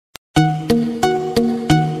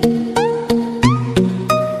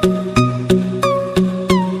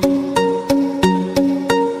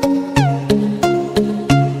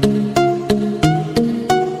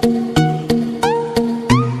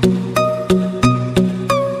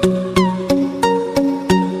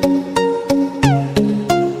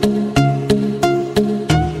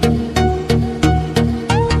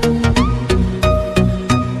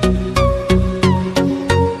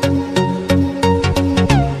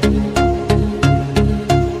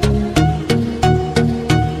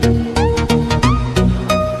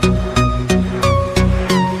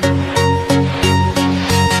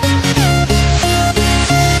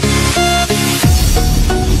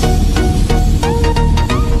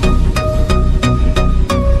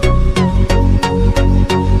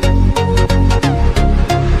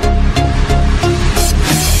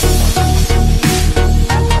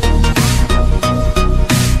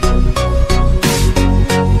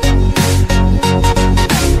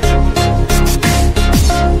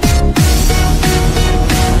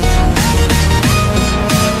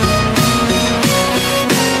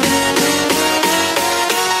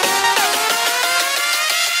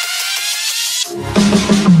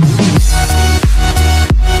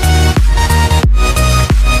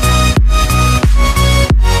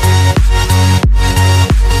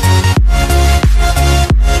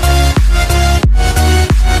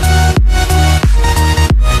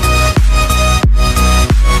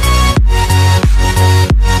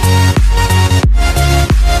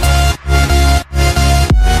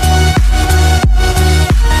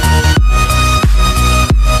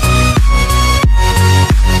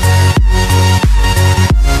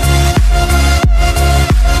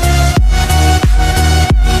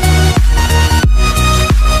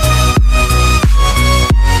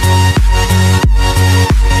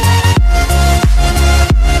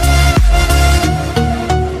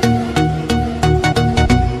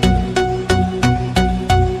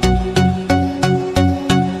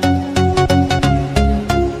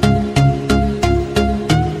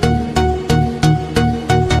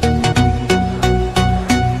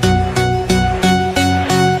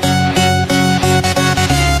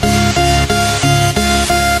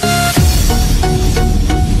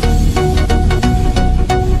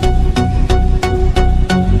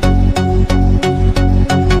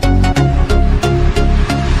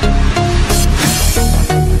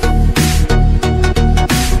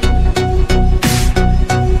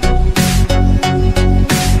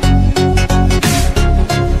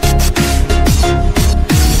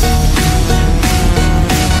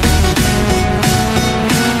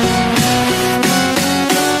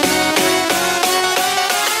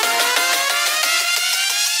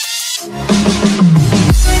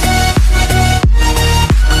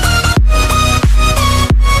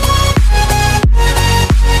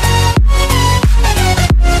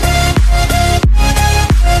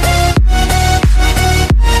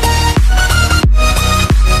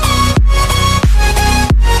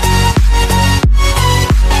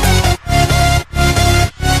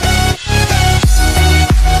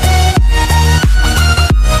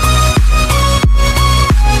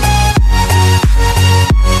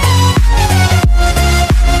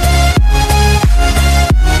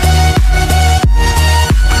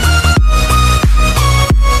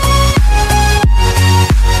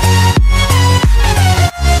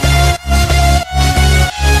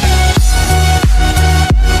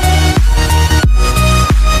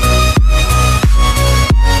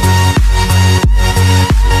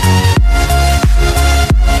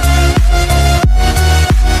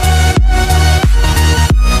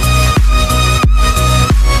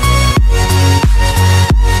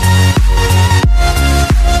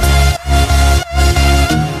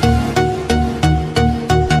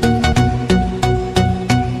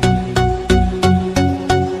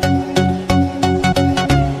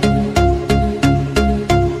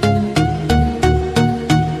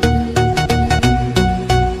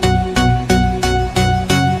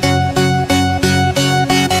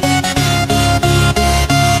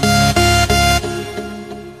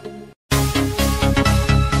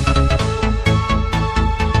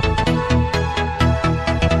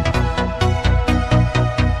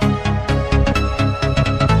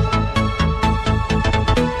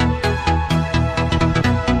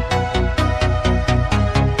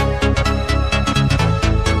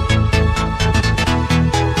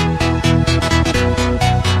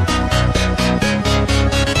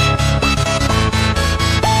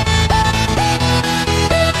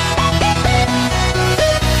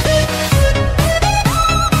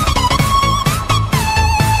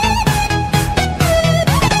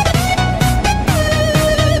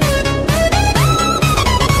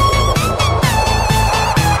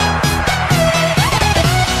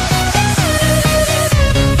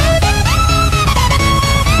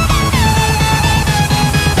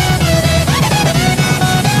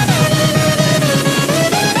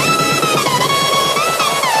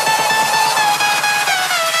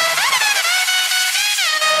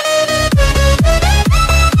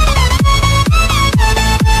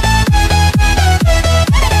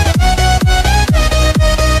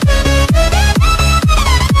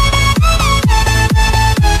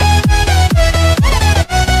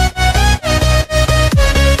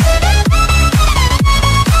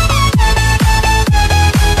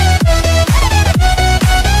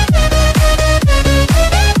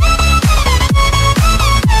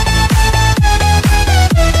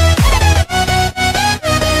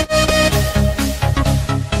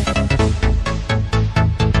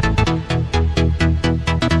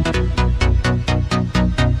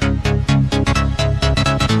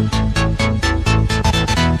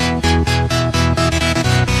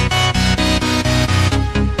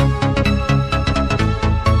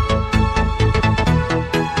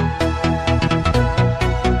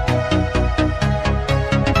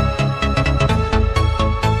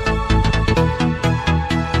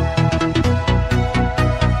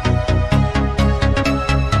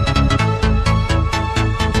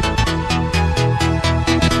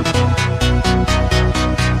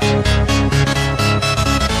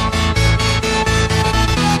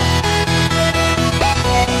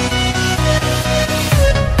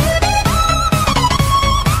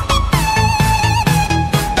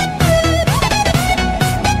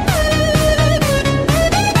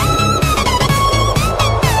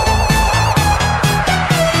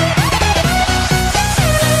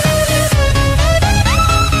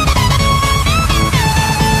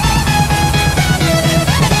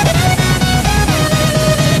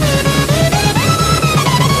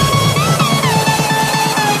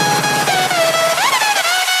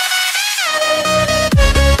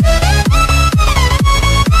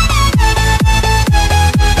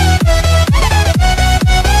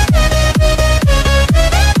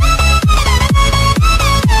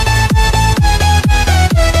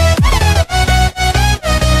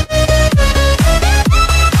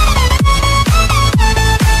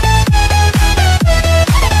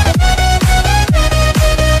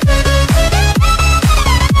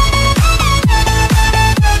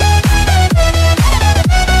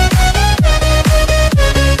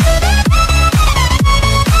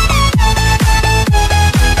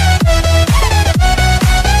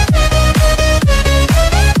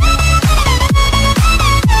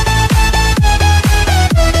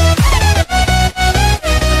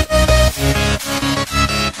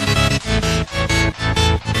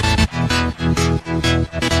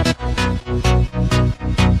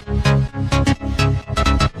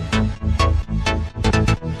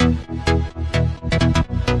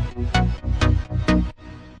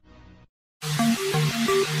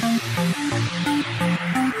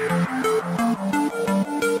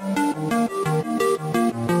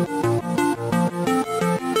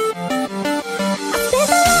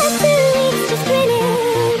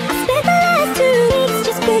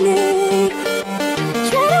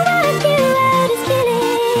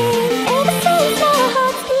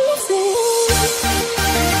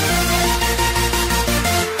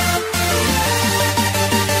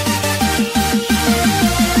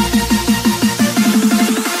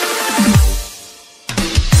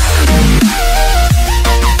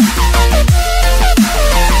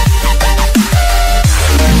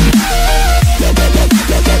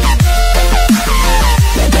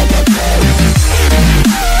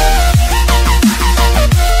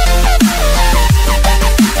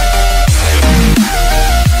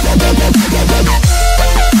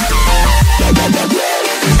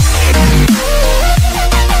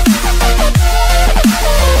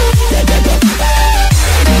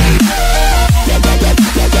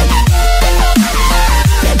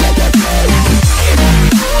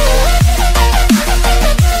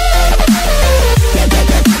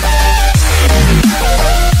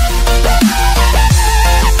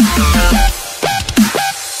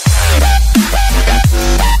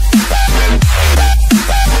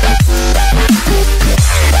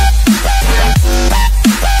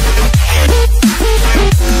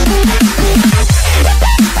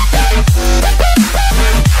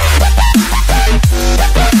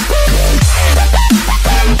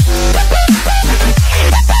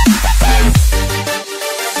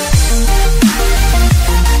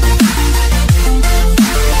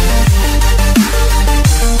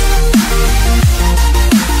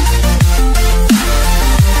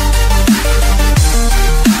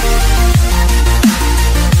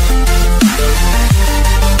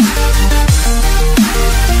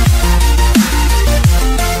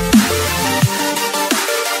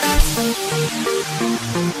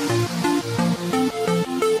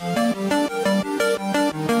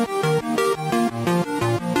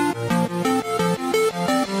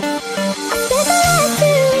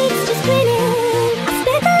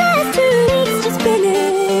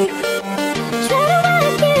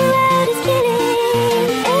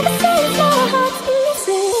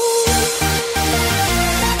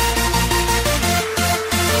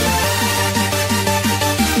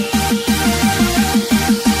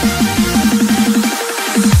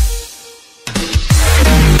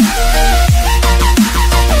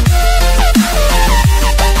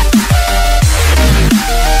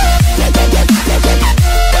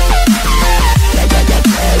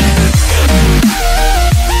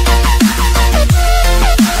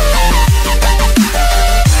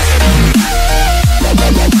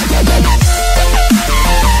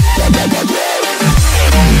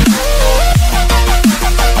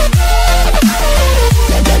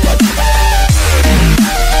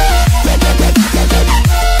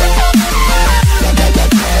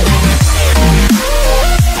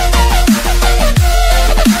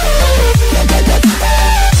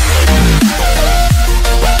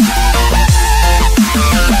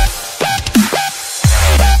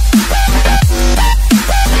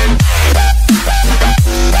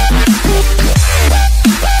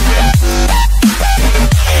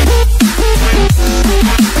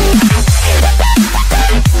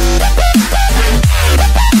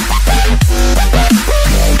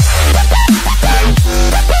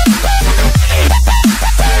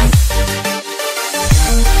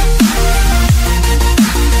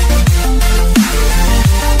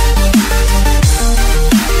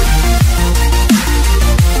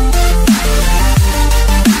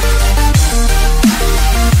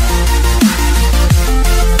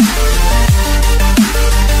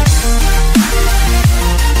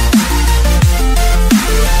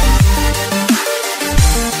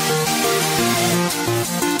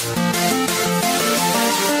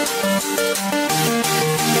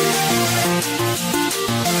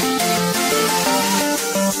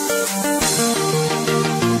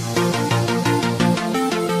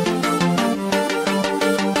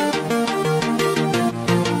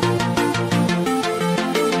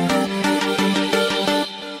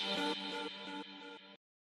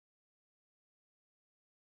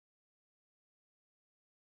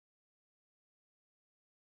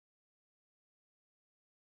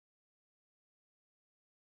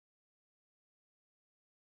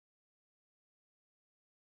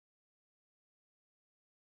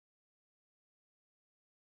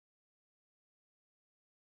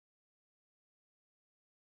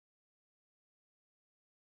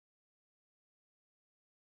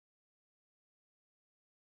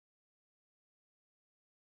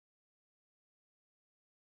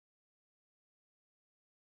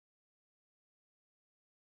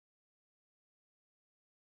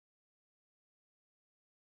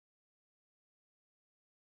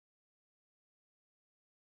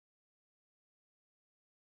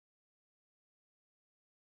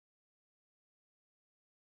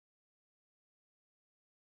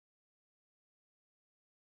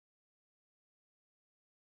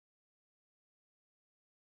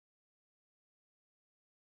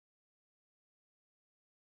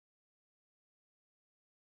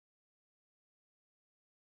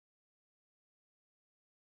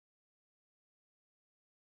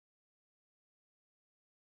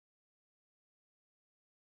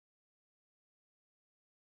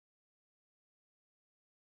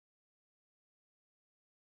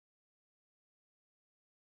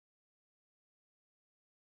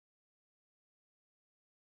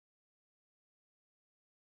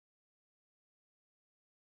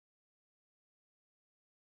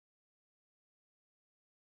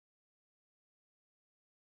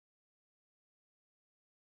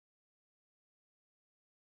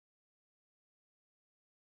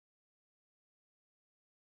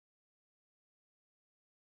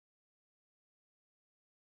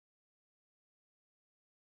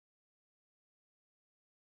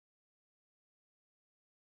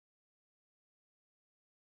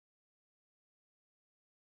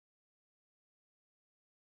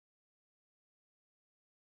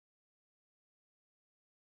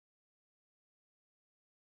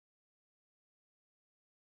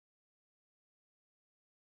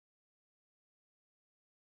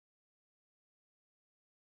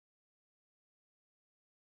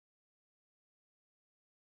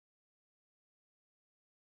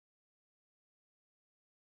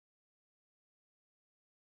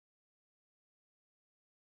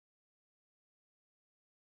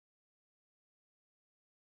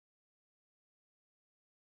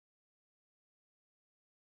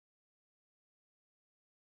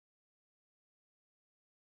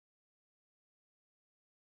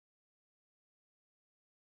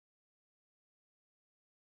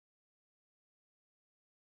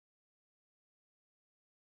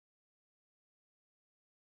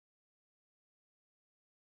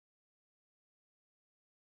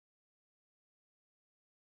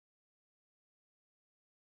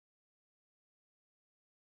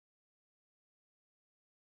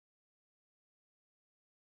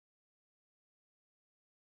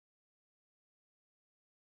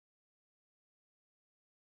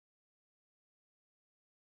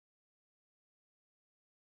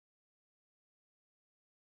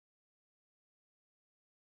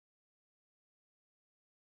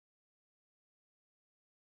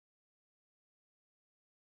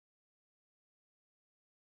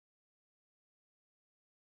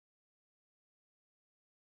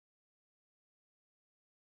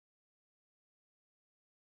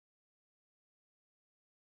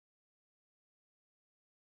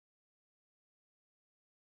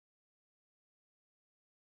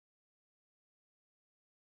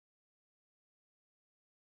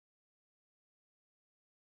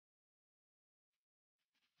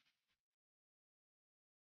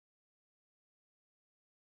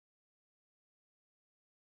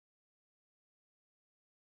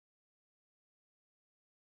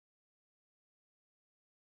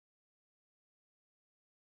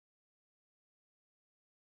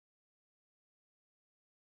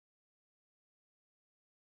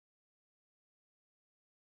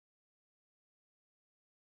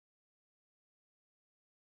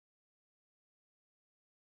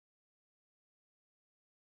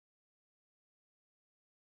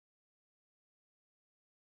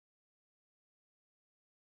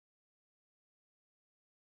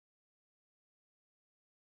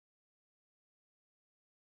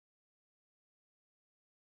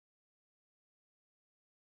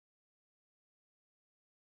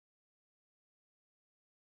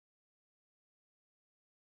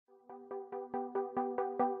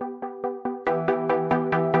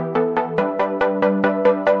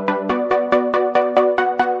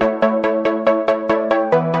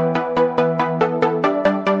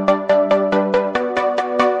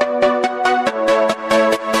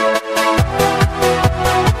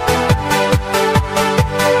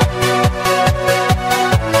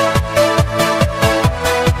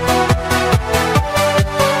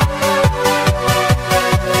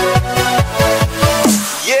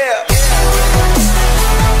Yeah.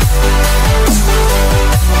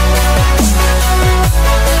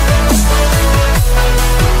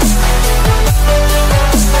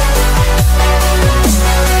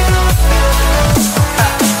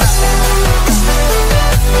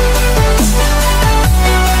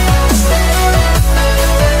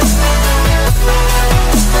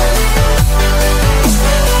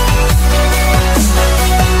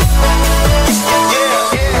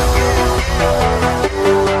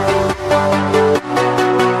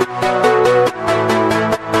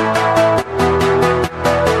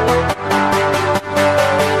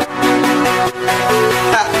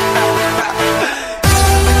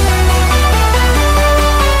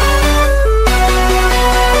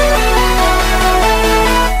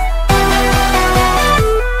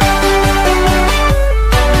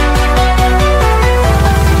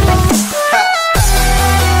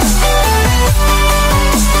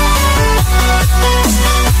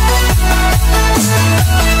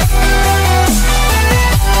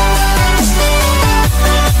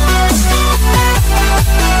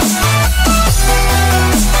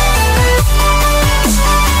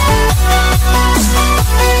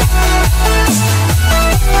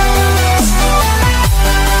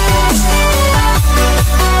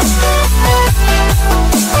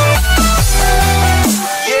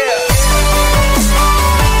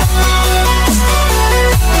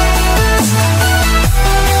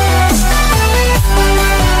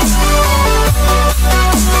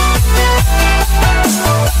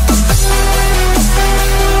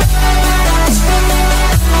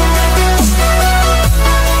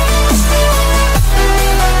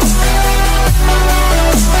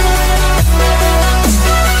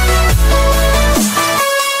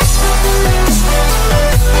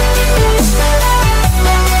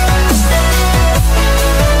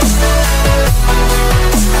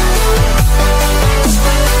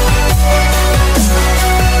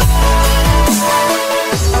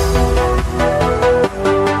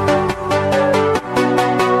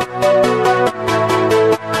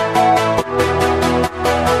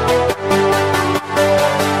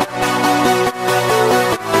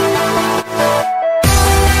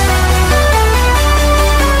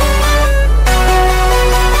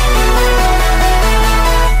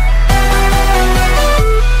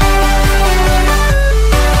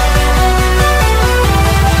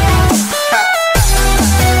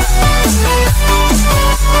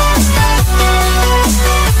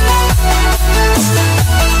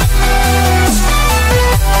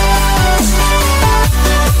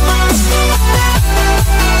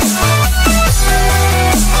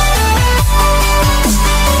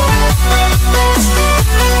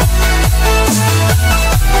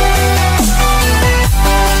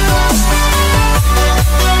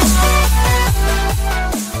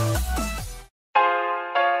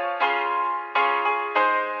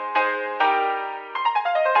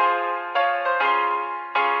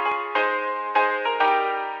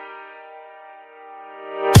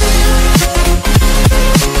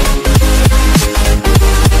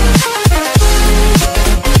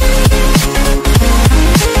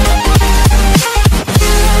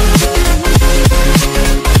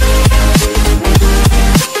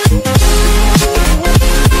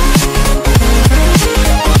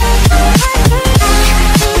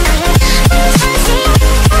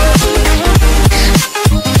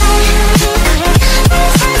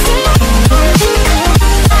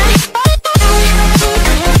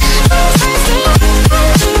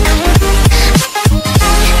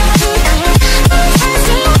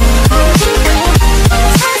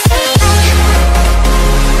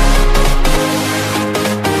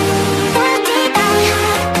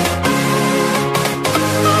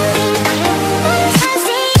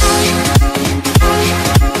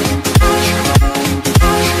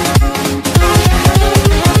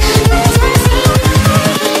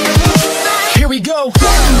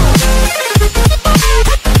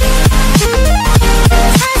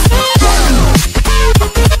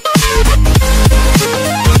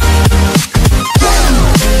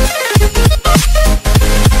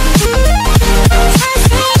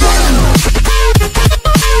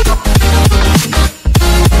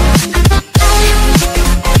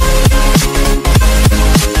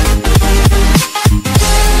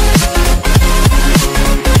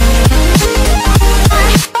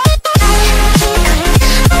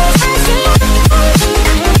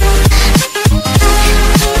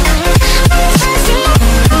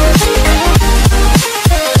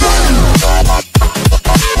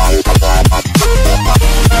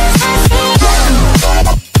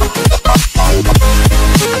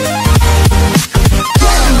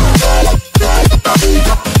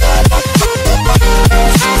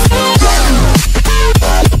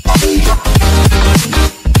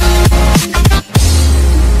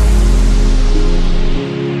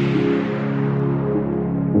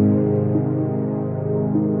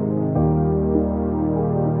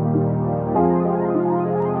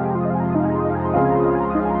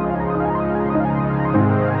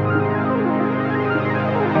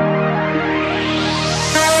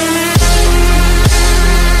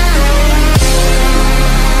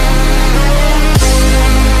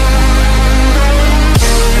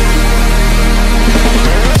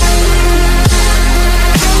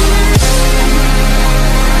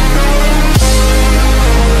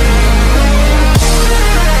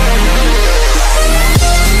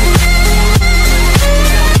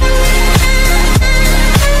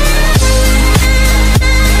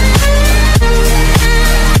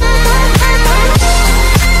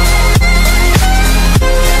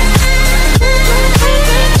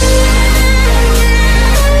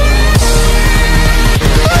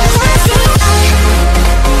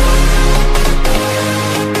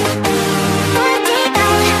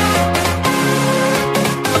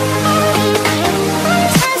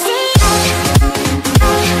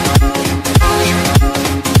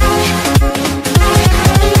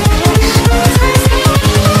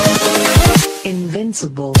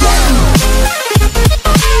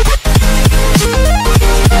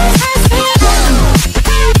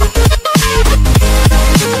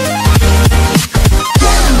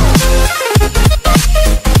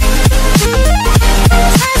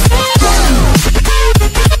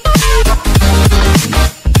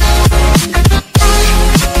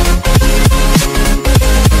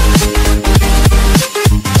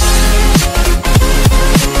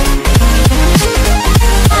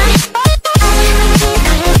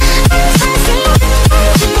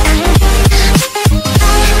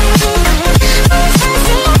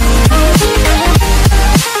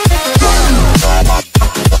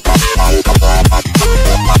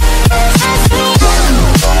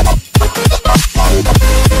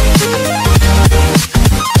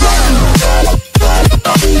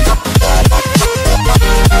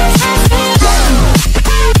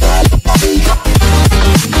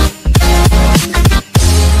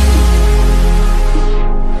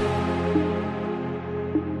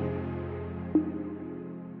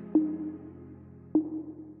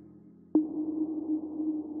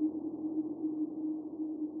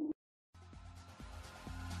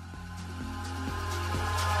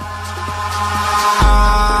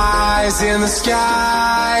 in the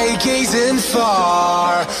sky, gazing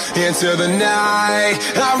far into the night.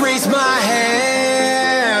 I raise my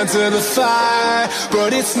hand to the fire,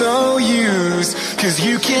 but it's no use, 'cause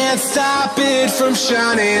you can't stop it from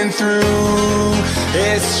shining through.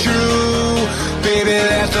 It's true, baby,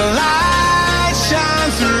 let the light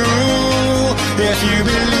shine through. If you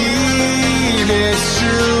believe it's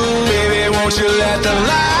true, baby, won't you let the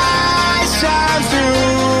light shine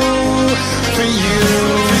through for you,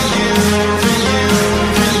 for you, for you,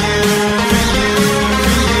 for you, for you, for you, for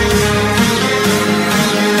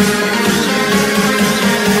you,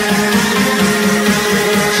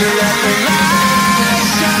 won't you let the light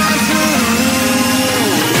shine through.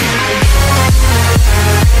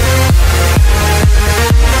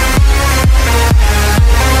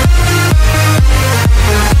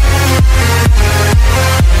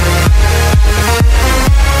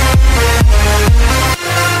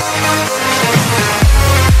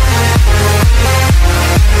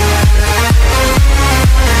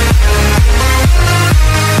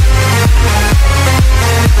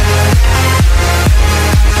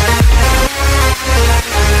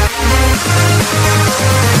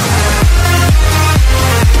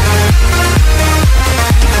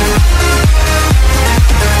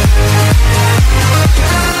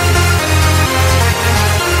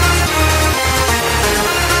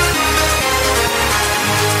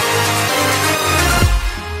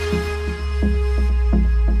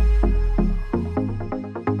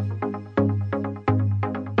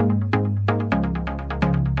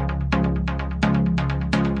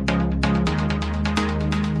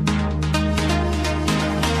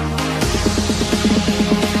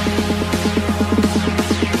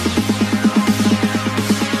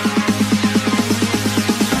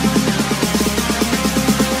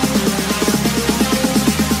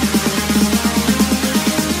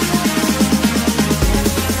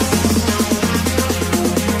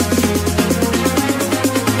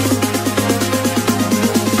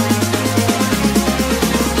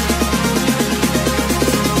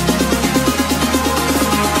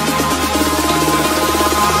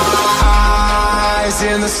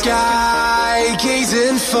 In the sky,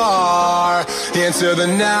 gazing far into the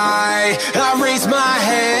night. I raise my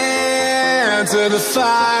hand to the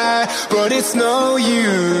fire, but it's no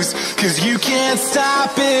use, 'cause you can't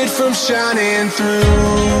stop it from shining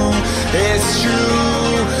through. It's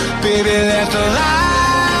true, baby, let the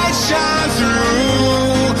light shine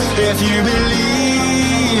through. If you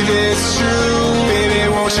believe it's true, baby,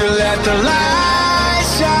 won't you let the light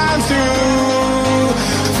shine through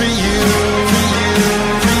for you.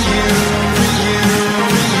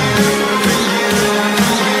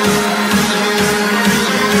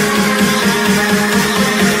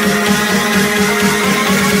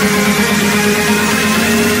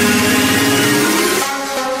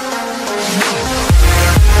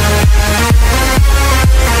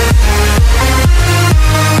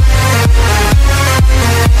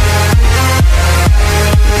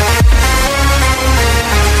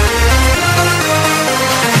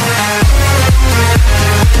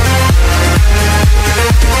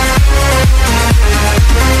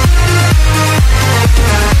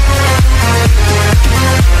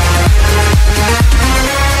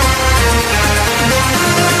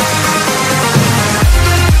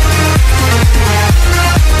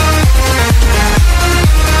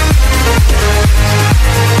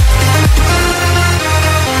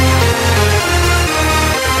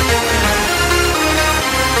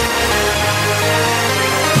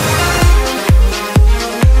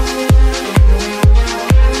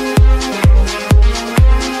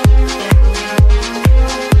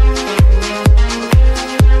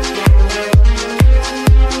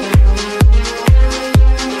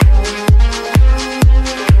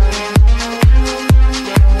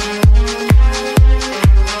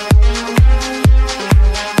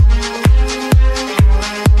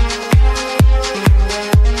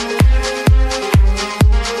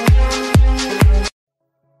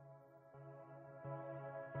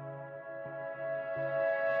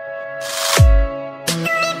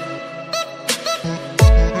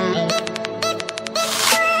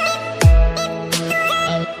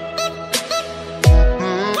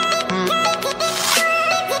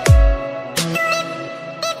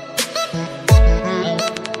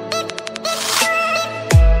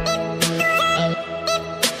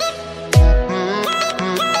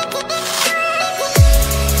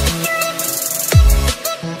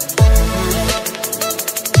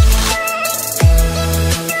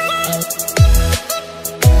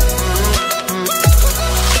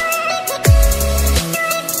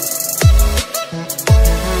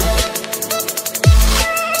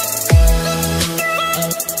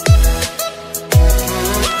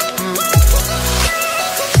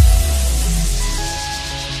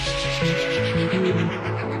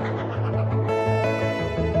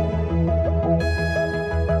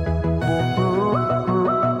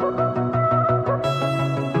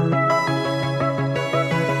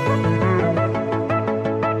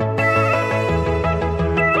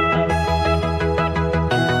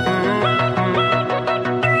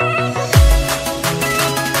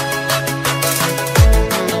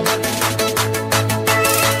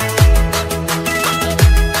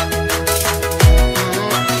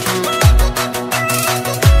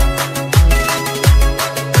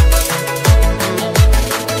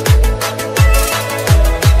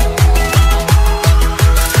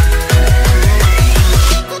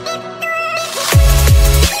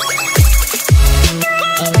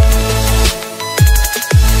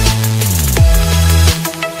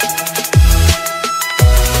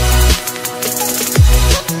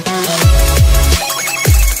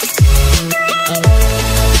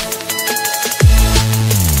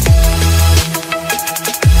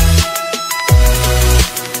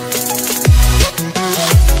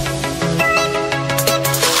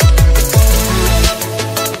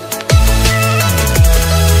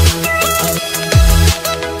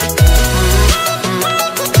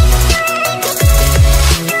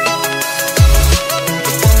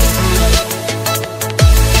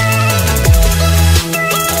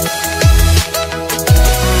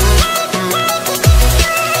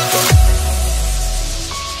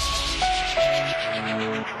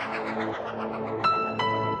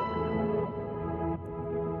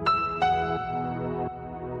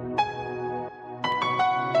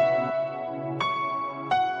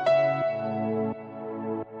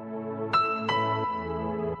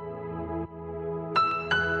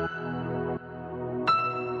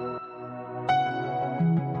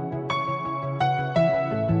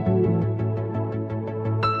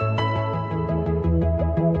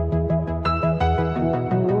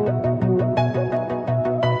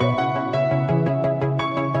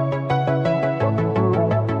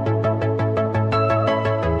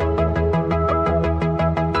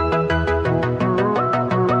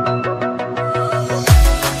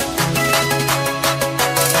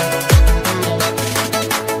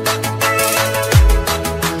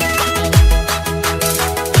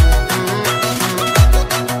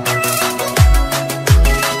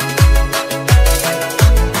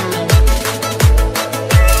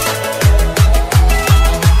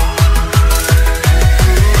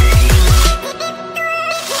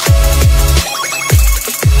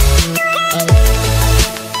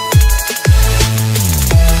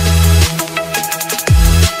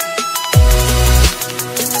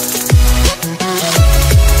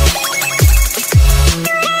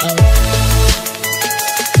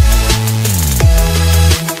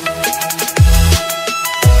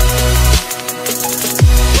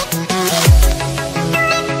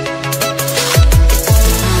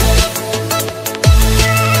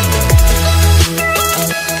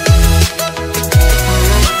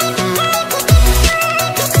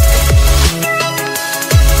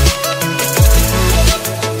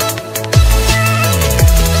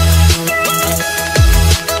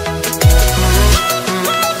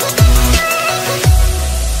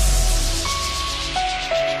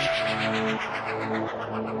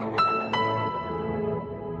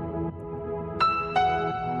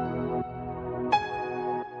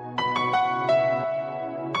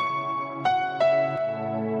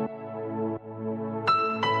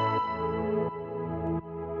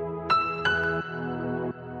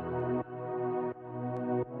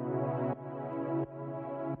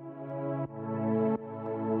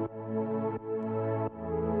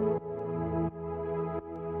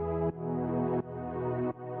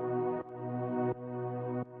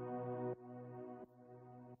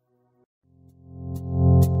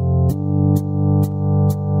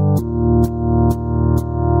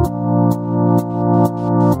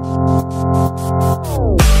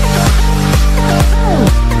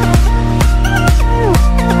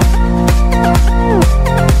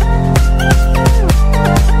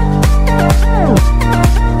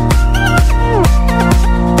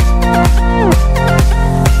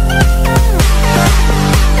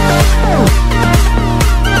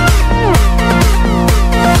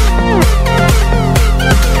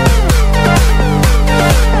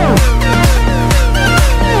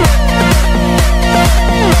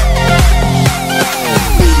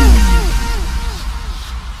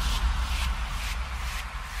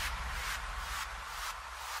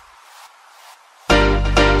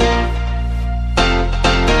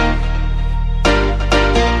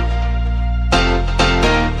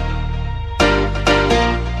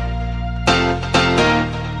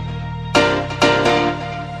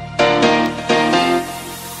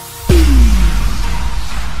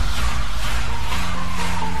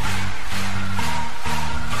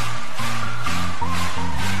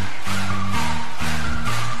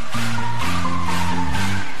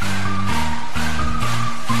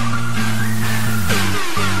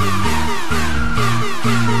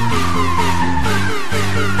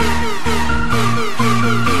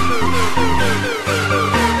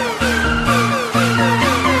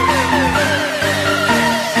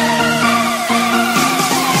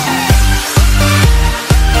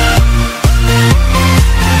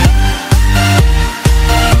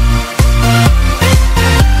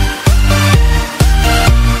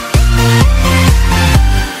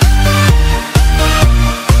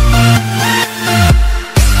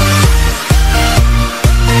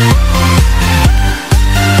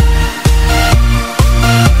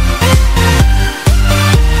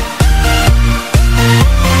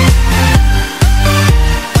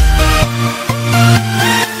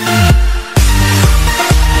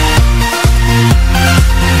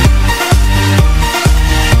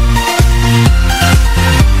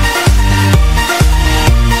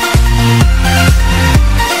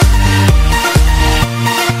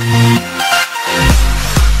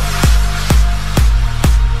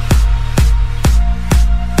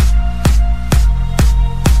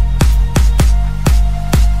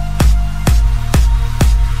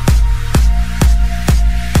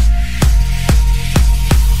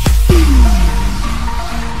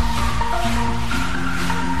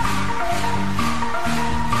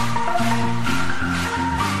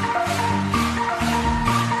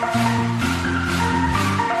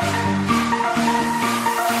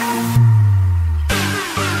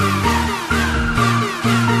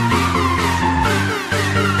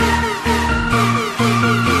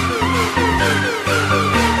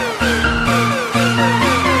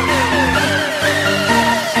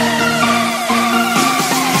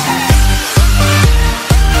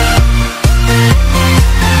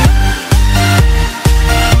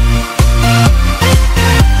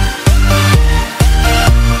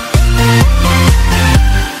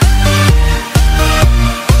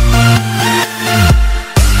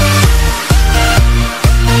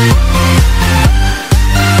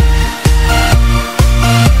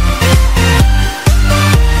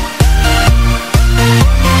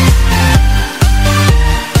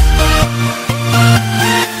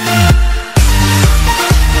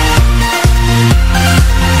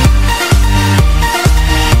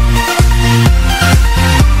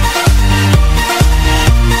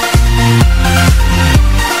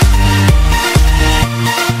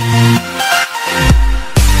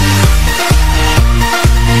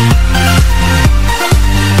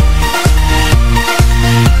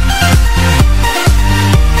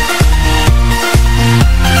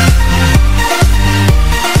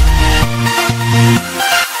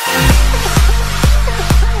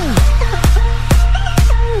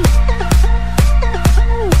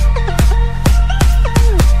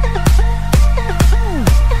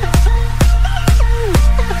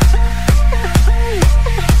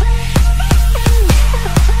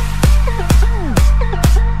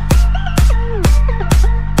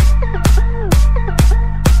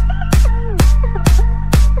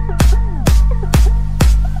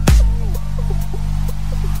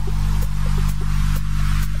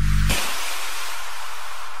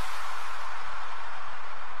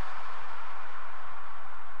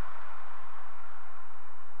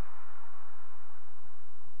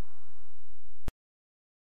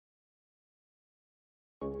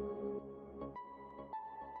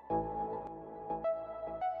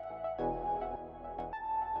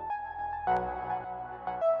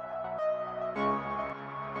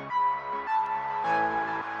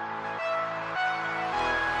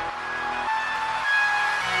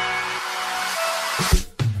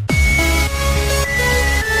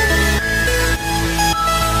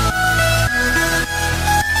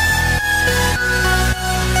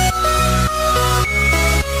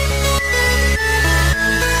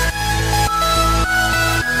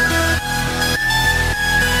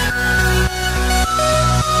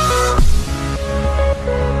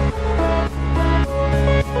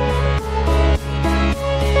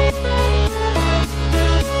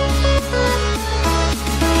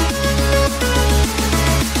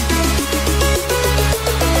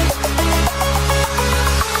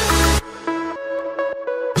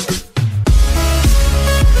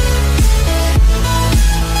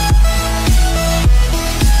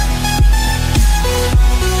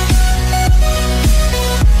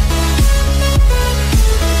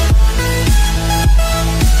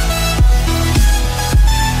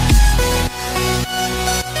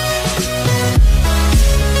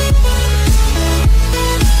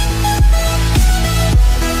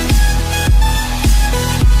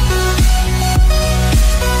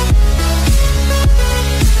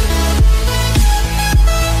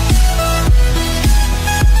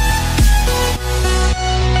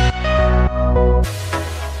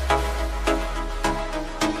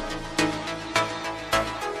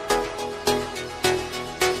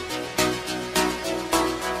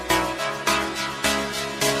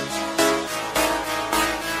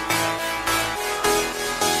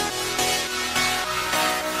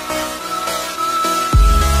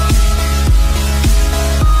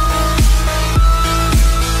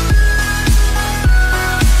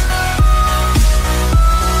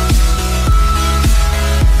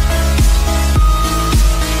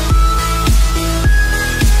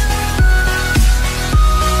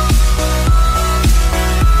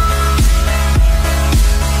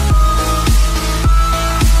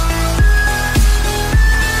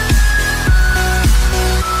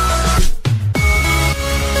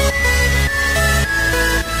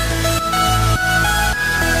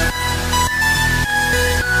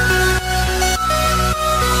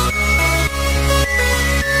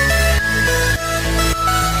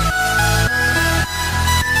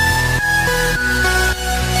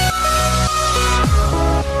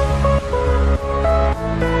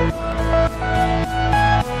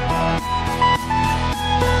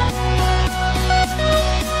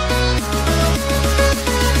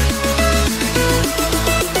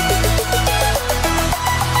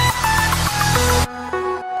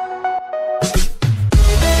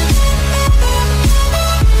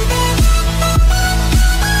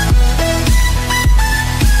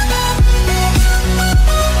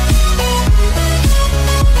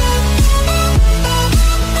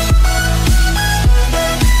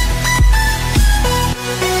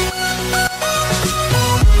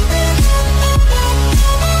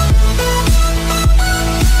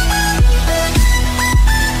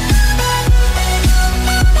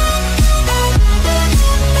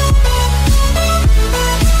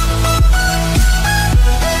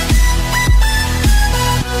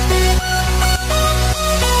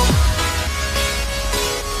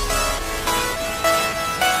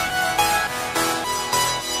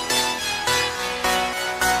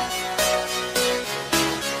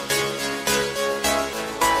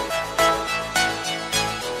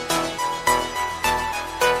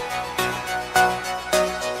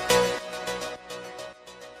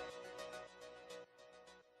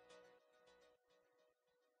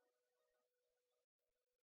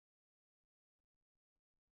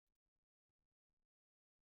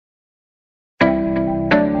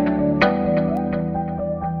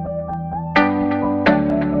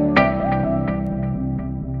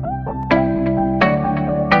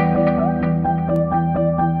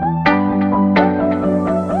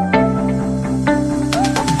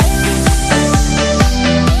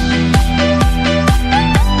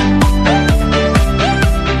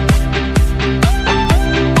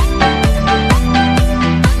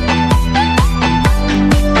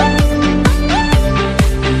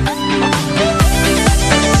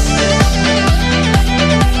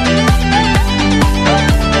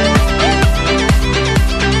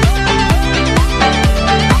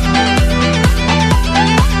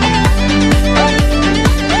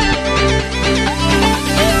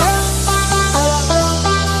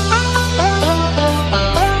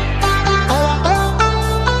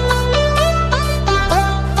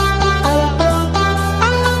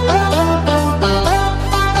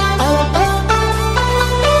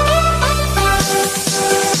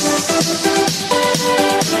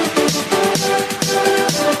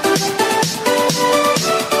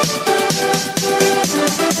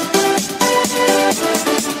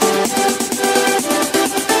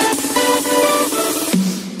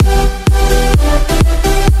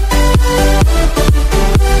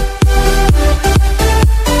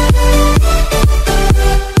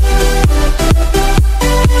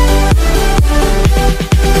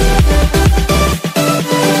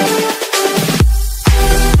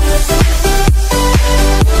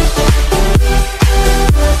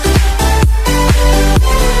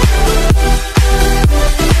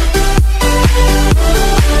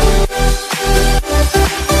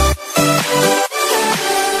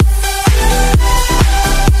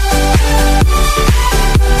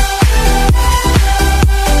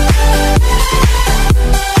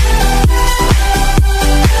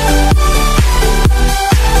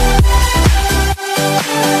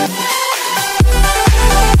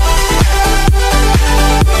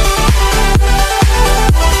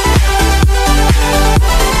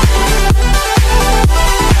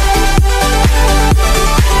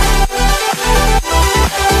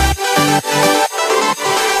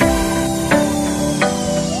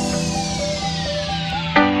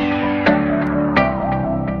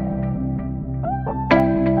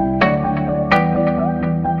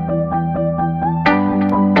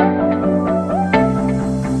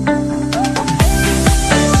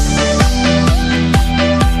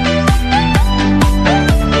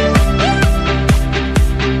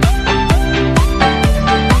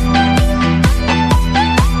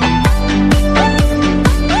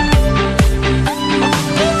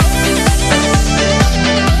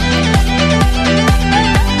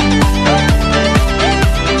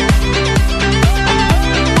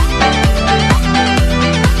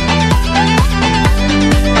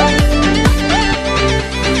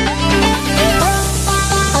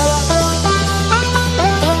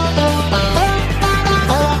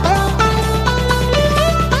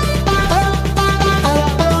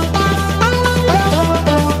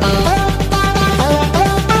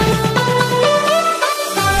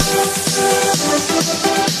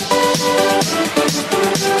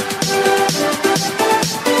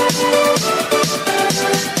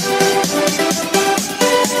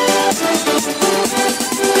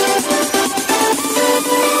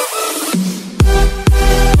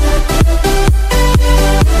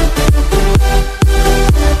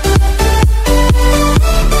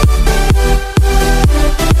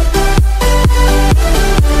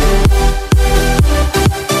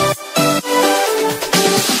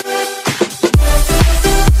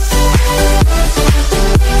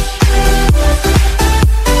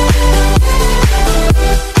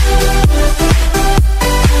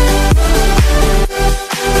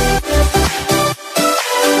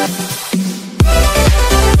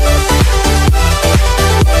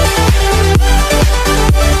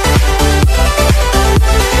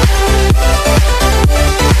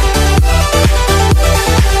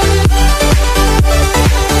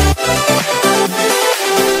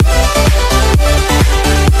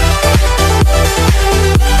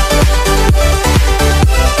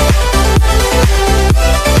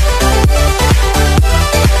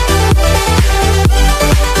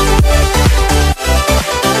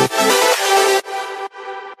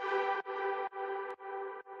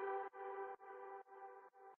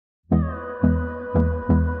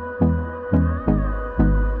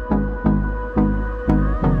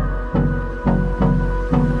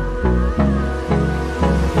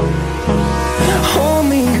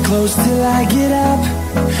 close till I get up.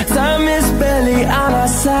 Time is barely on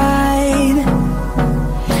our side.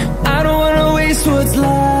 I don't wanna waste what's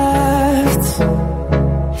left.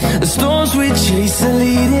 The storms we chase are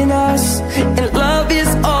leading us, and love is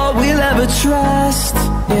all we'll ever trust.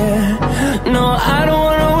 Yeah, no, I don't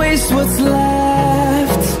wanna waste what's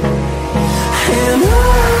left. And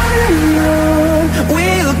on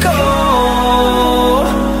we'll go,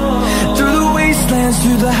 through the wastelands,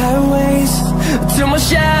 through the highways, till my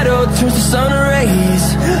shadow turns to sun rays.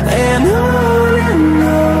 And on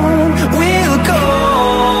we'll go,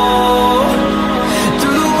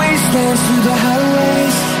 through the wastelands, through the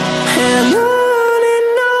highways, and on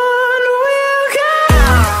we'll go.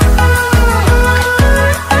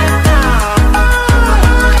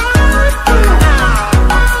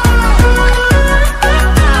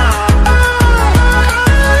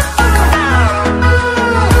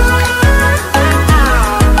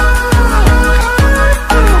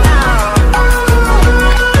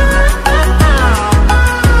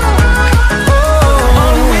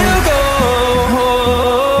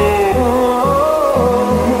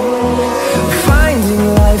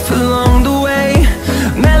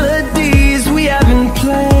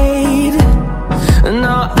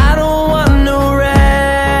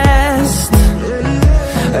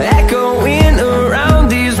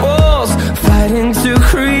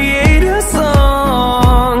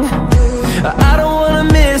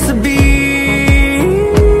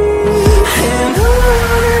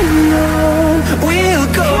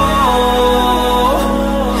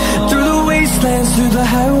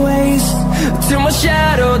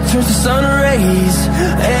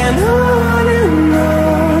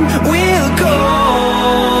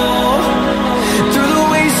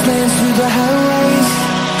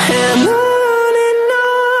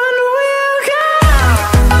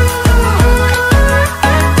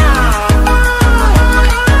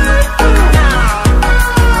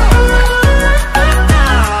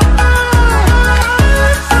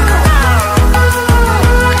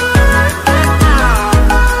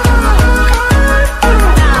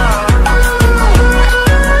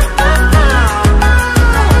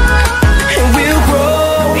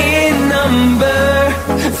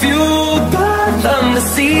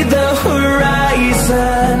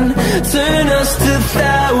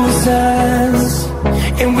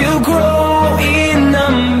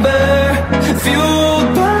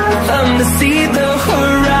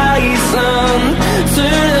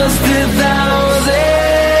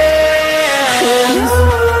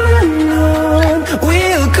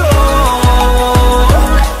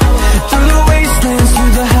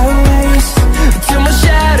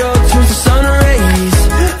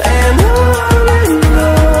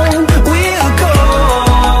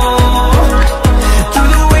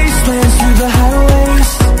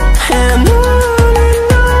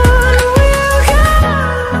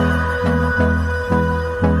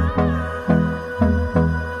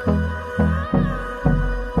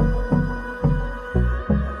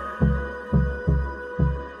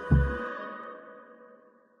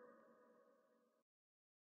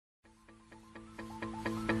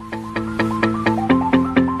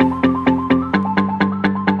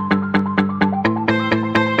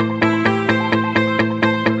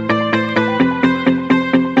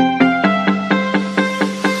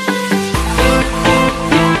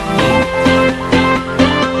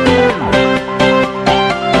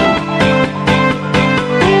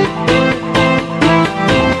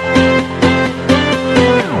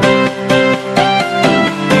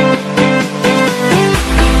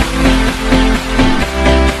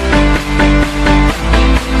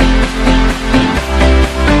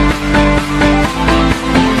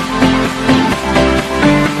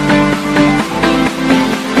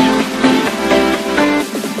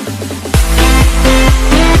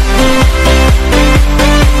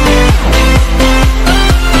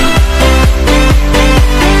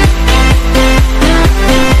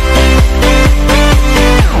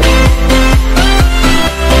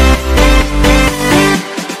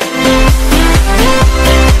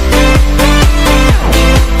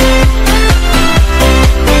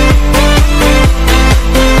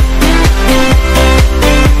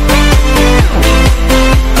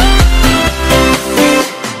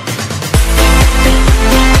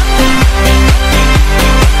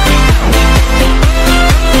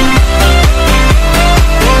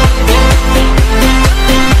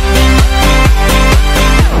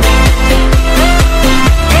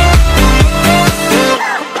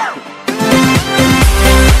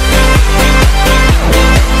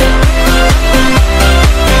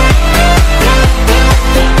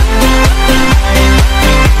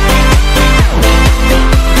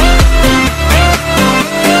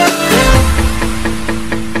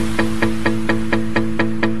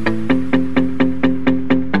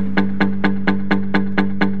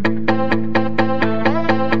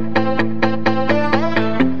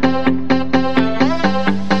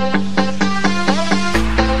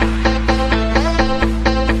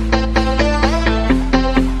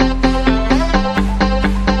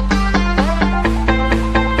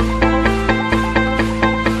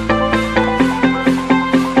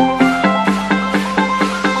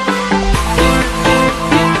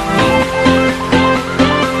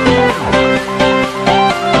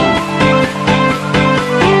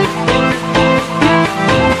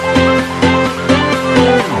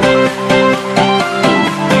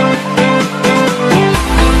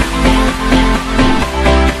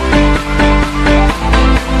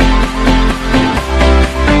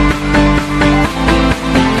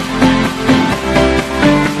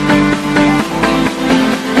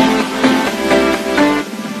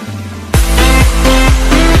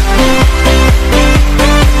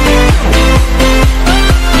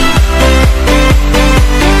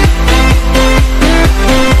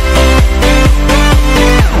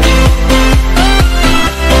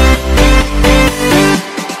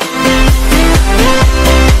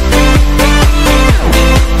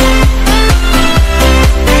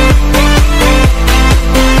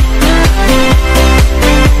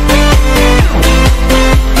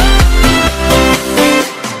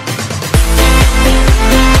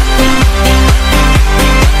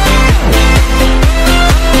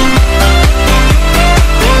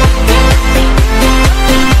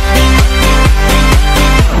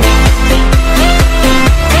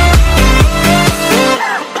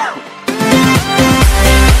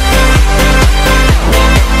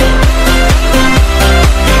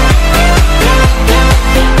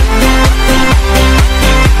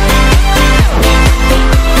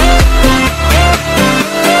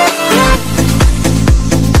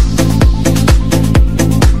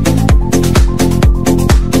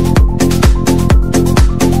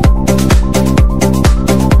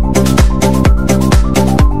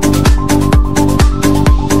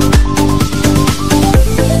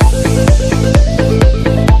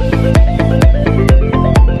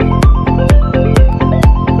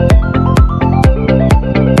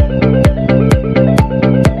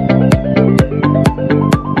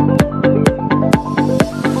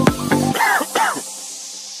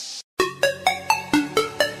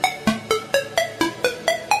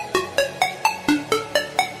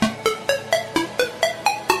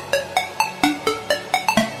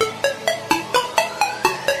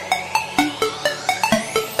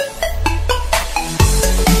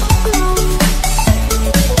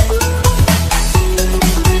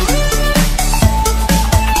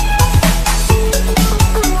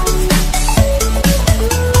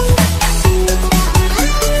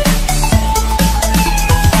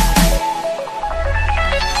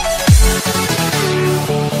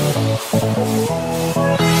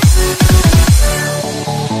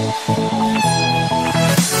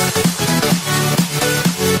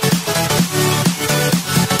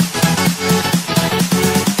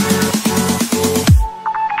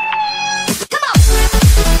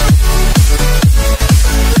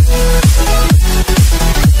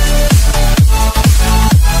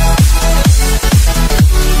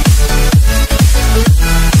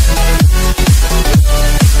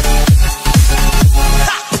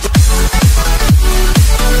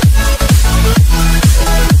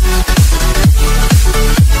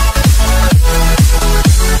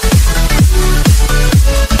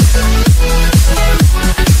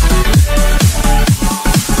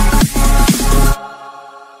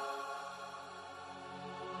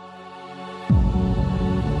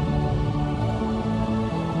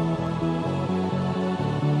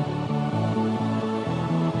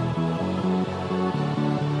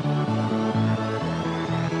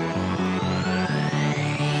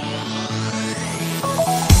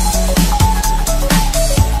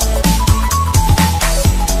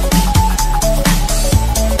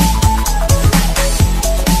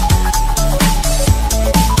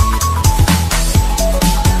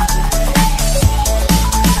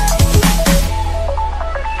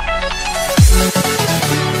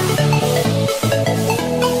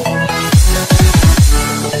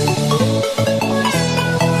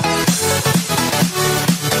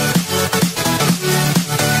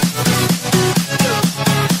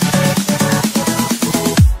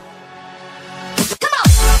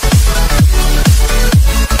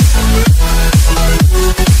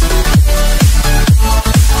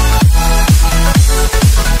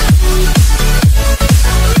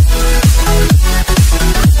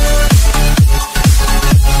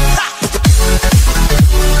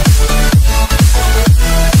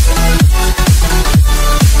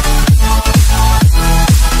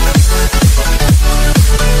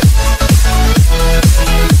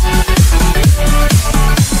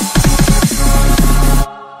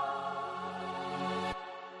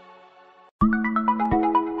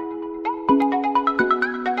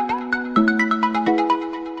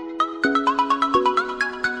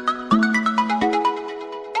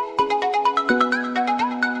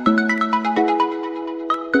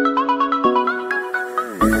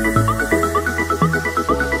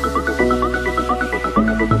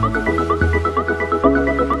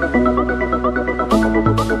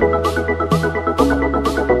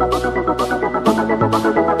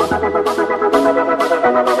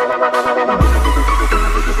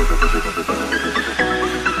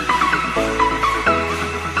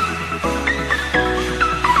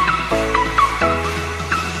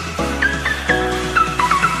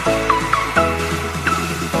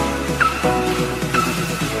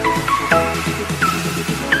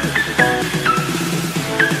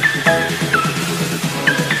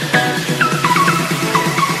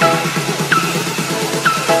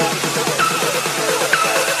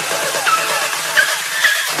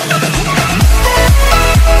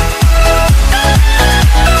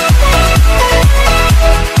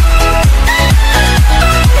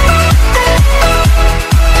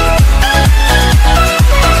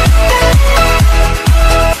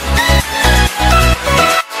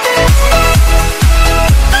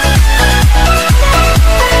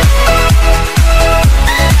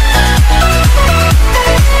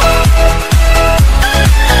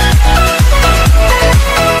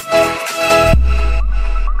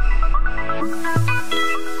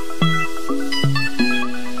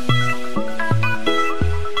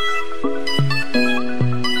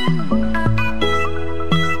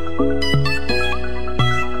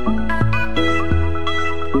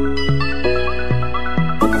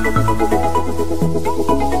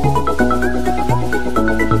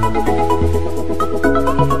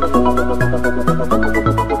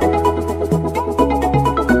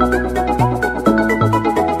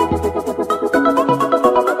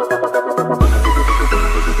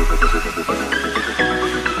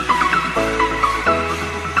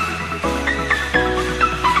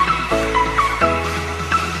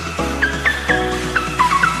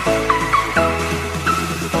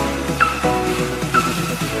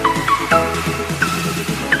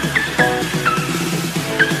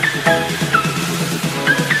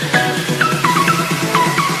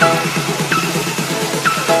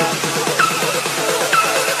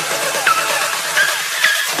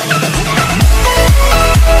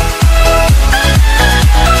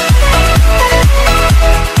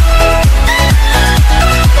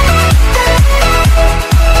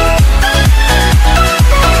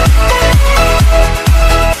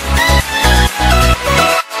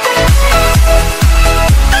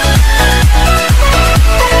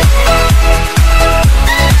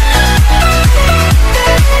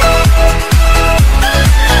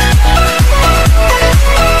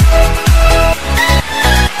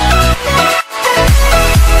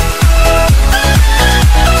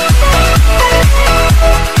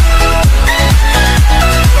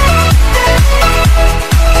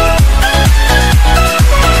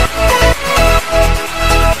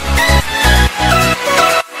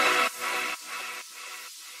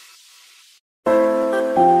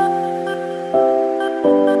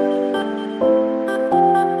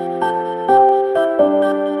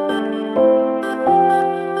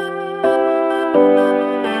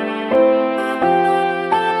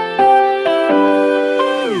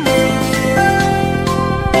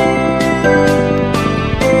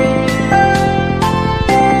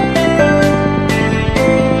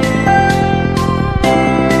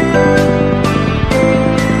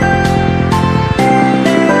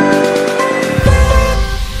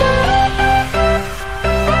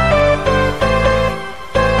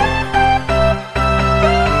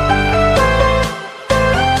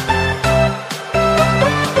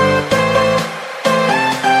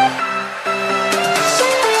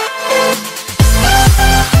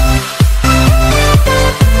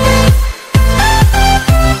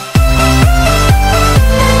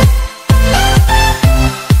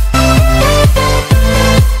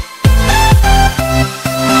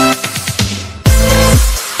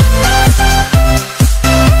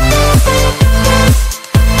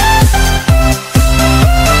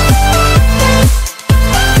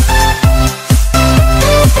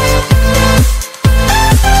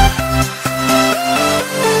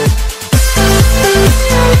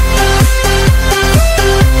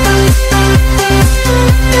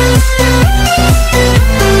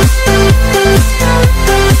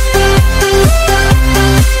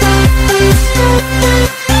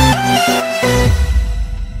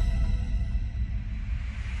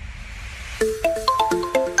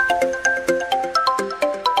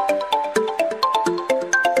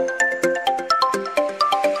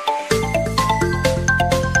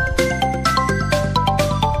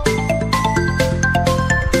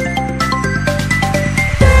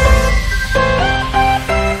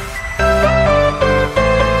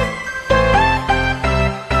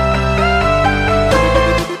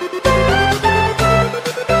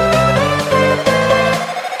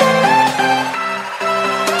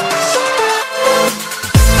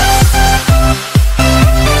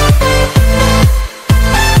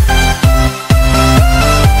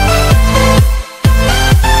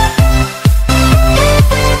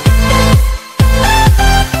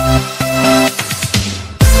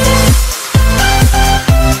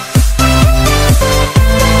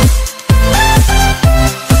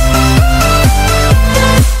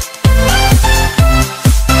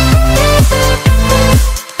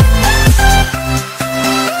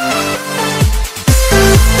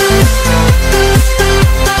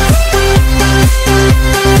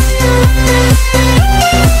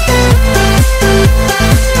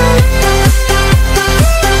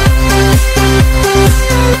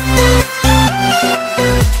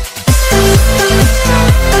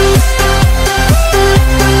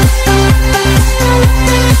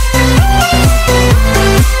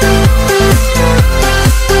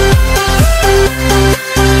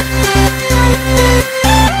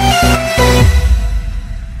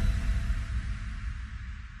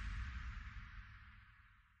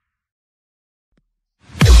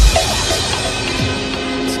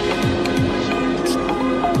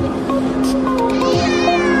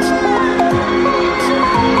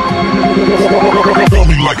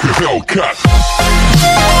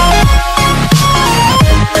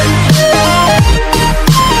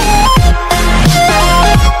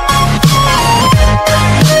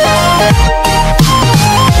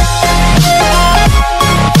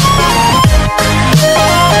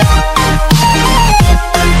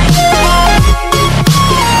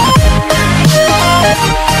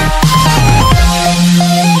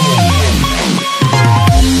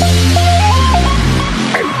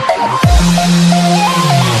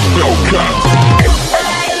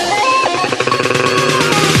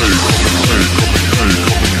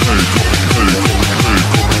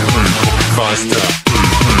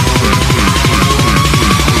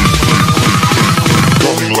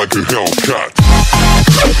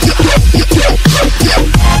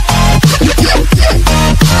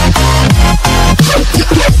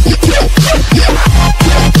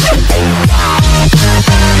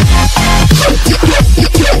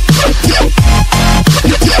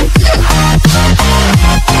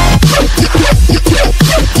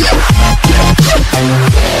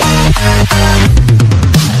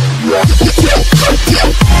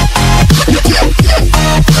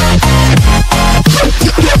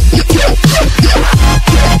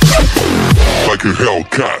 like a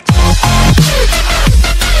Hellcat.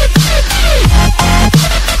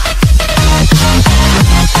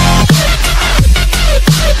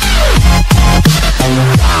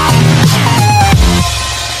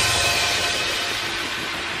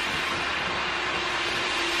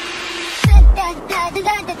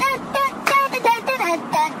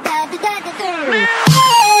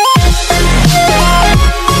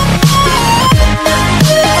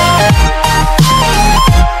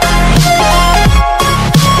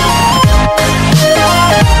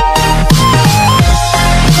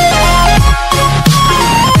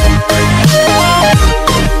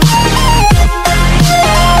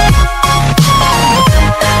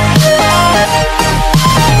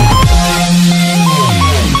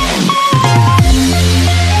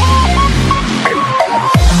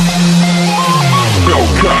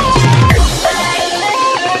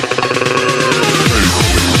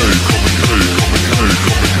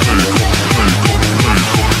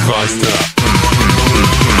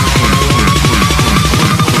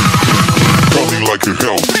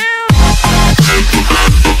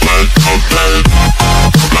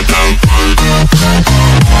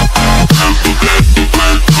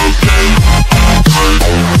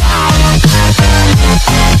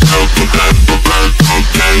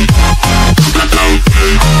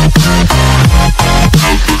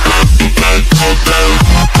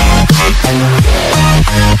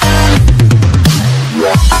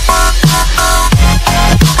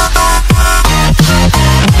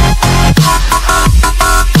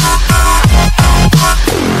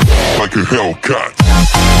 Like a Hellcat.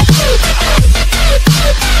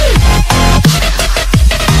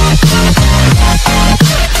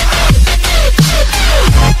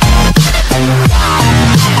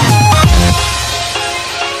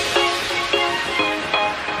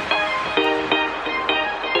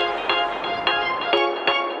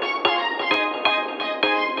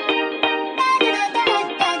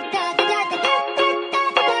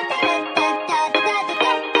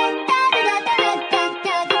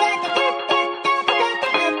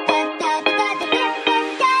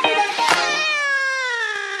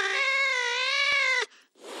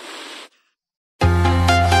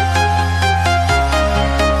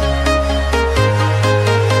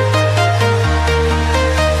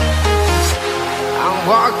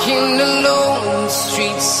 Walking alone, the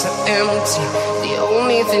streets are empty. The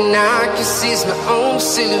only thing I can see is my own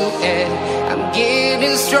silhouette. I'm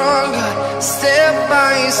getting stronger, step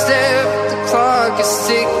by step. The clock is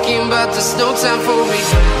ticking, but there's no time for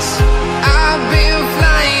regrets. I've been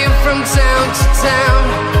flying from town to town,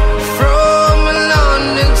 from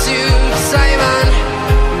London to Taiwan.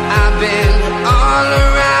 I've been all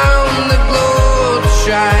around the globe,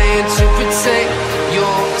 trying to protect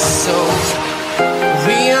your soul.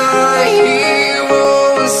 We are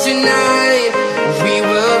heroes tonight. We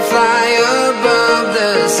will fly above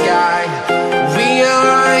the sky. We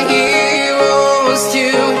are heroes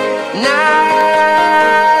tonight.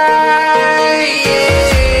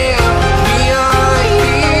 Yeah. We are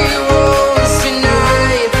heroes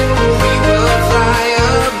tonight.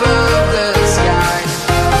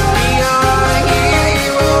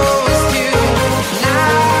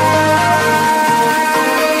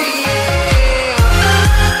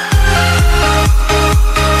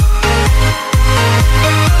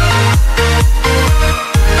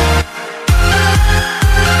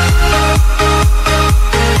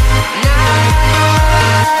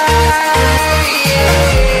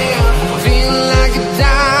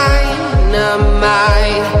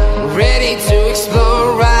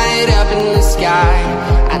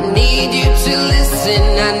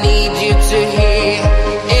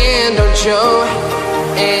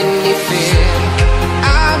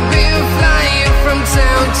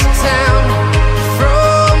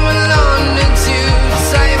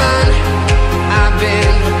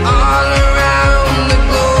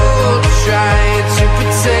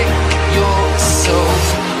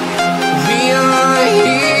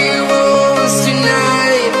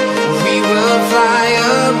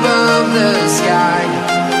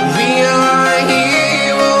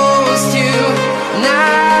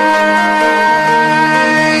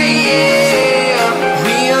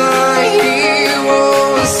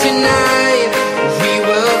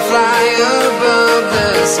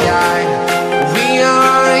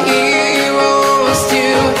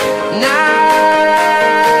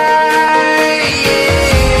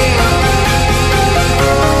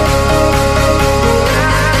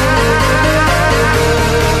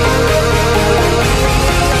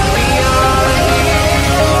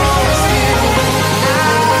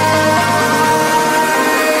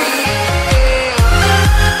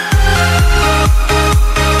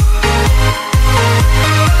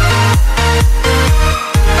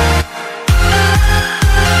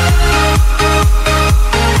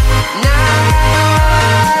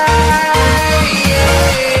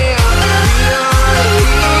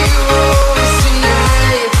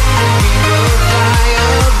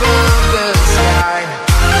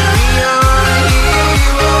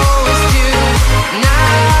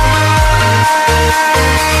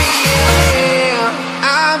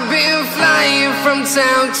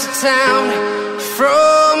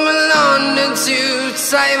 from London to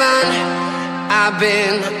Taiwan. I've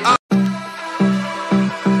been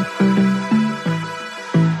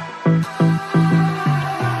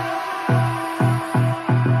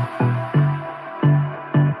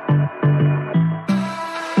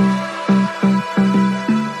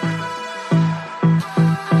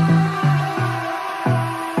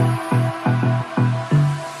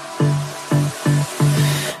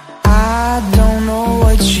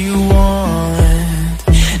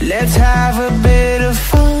let's have a bit of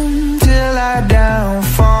fun till I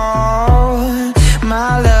downfall.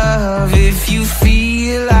 My love, if you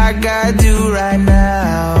feel like I do right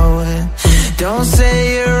now, don't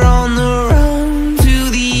say you're on the run to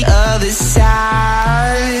the other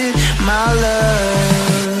side, my love.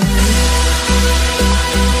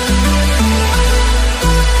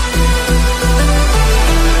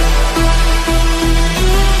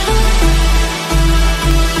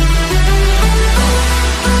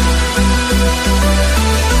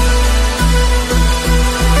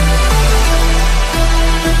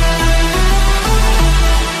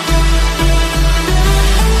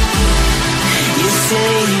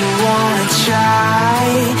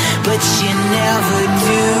 But you never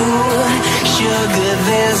do. Sugar,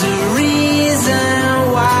 there's a reason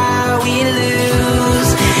why we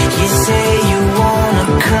lose. You say you wanna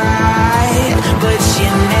cry, but you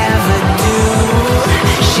never do.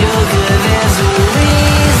 Sugar, there's a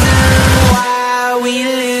reason why we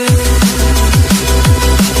lose.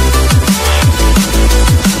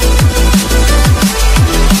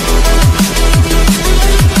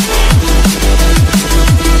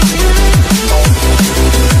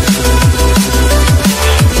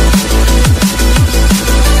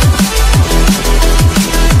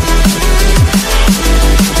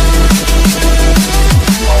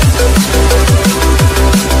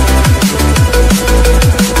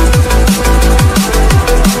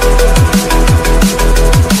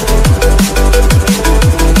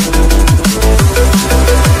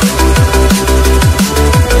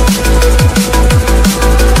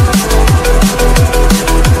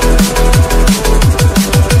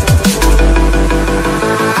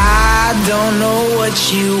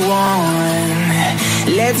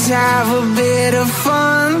 Let's have a bit of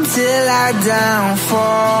fun till I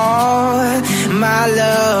downfall. My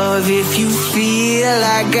love, if you feel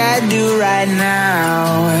like I do right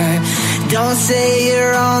now, don't say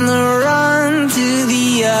you're on the run to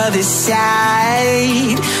the other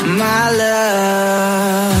side, my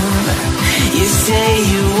love. You say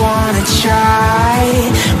you wanna try,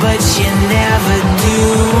 but you never do.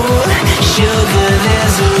 Sugar,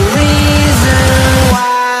 there's a reason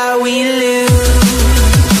why we lose.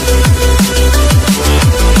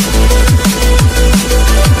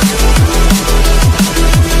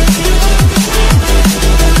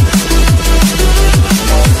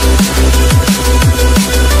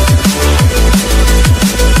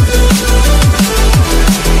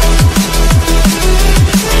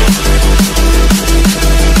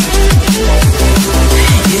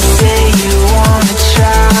 You say you wanna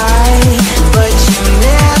try, but you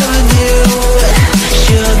never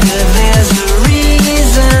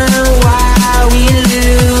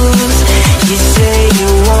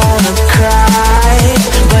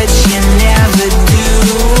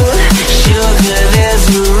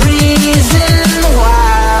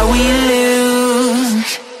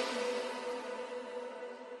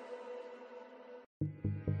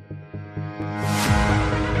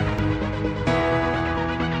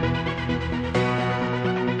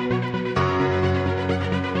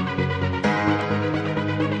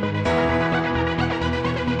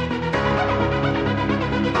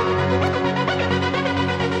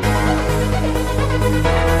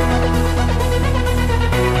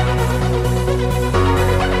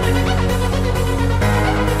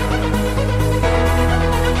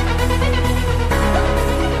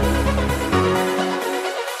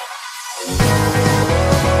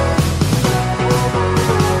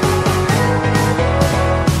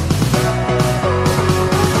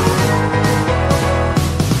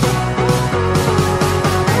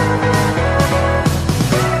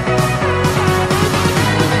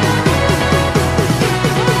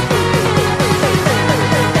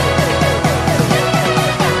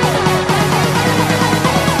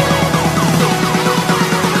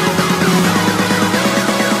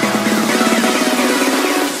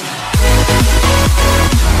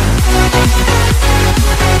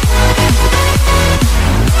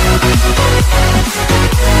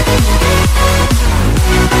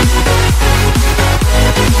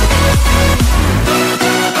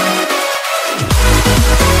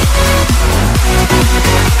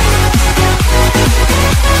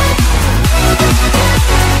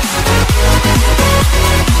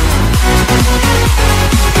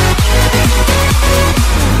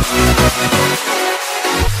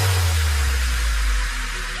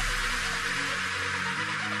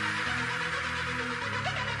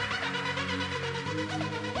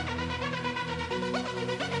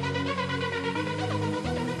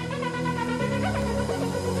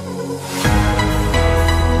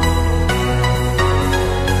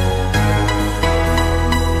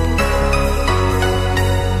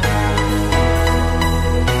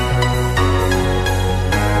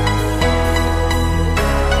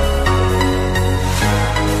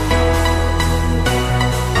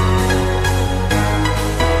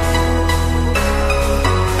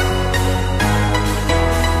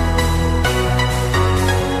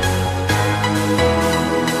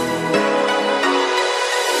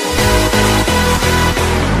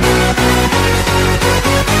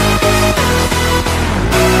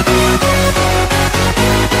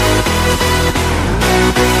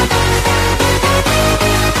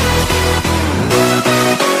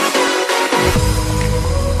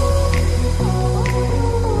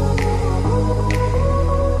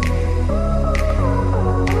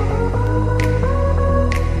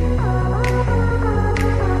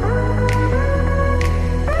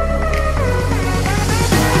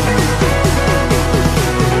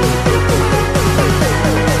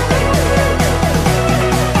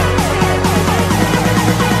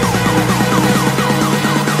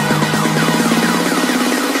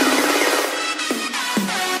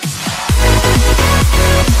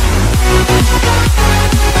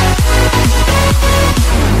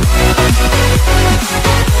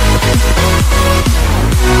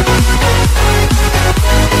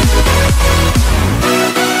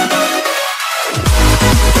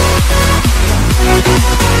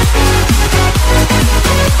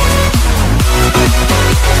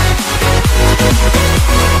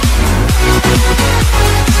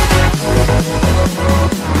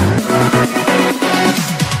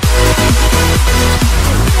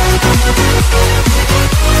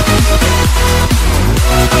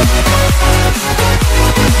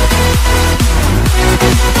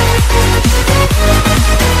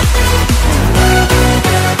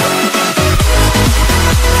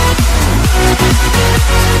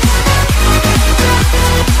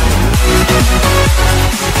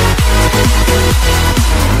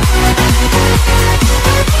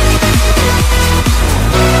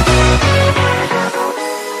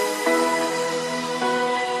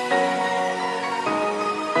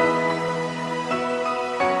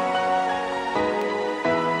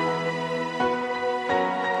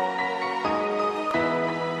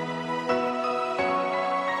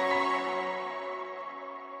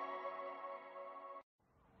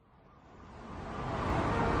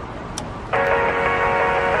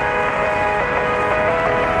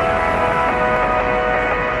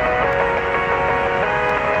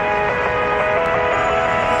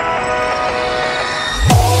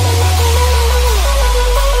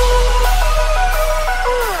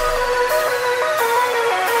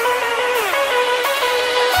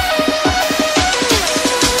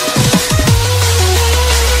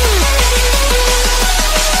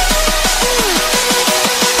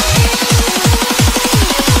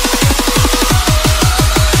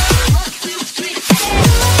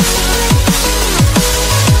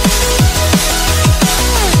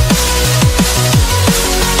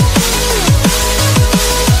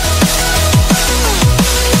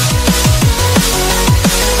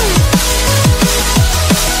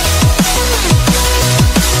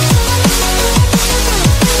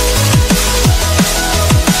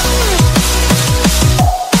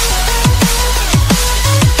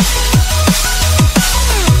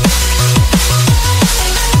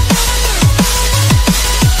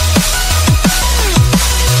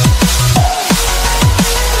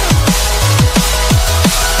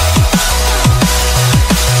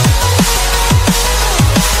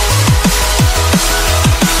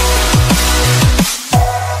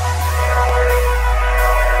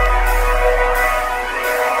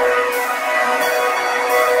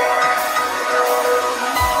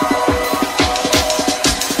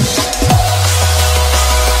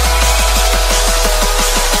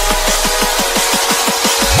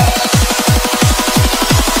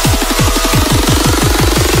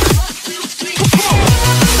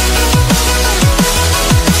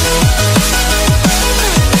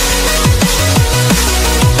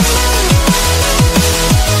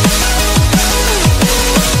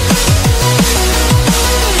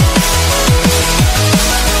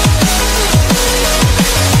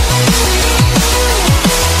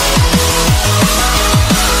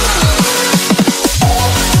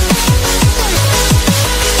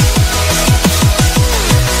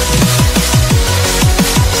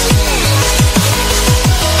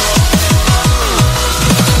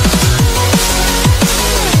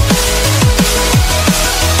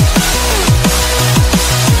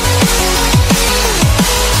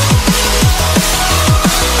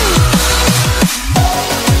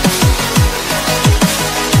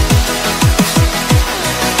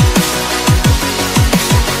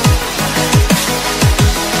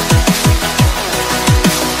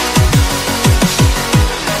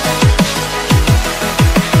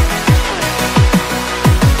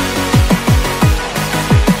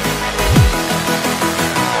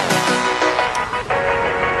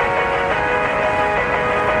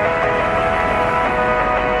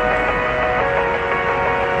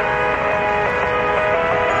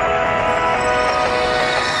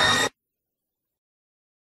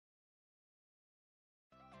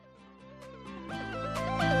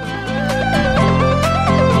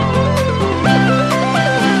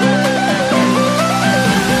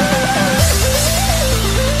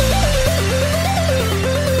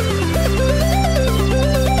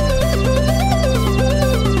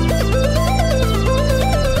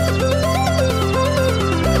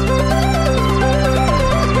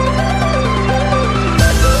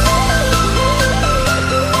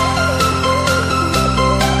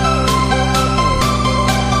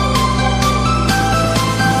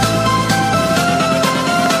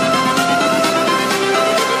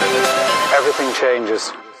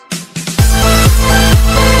this.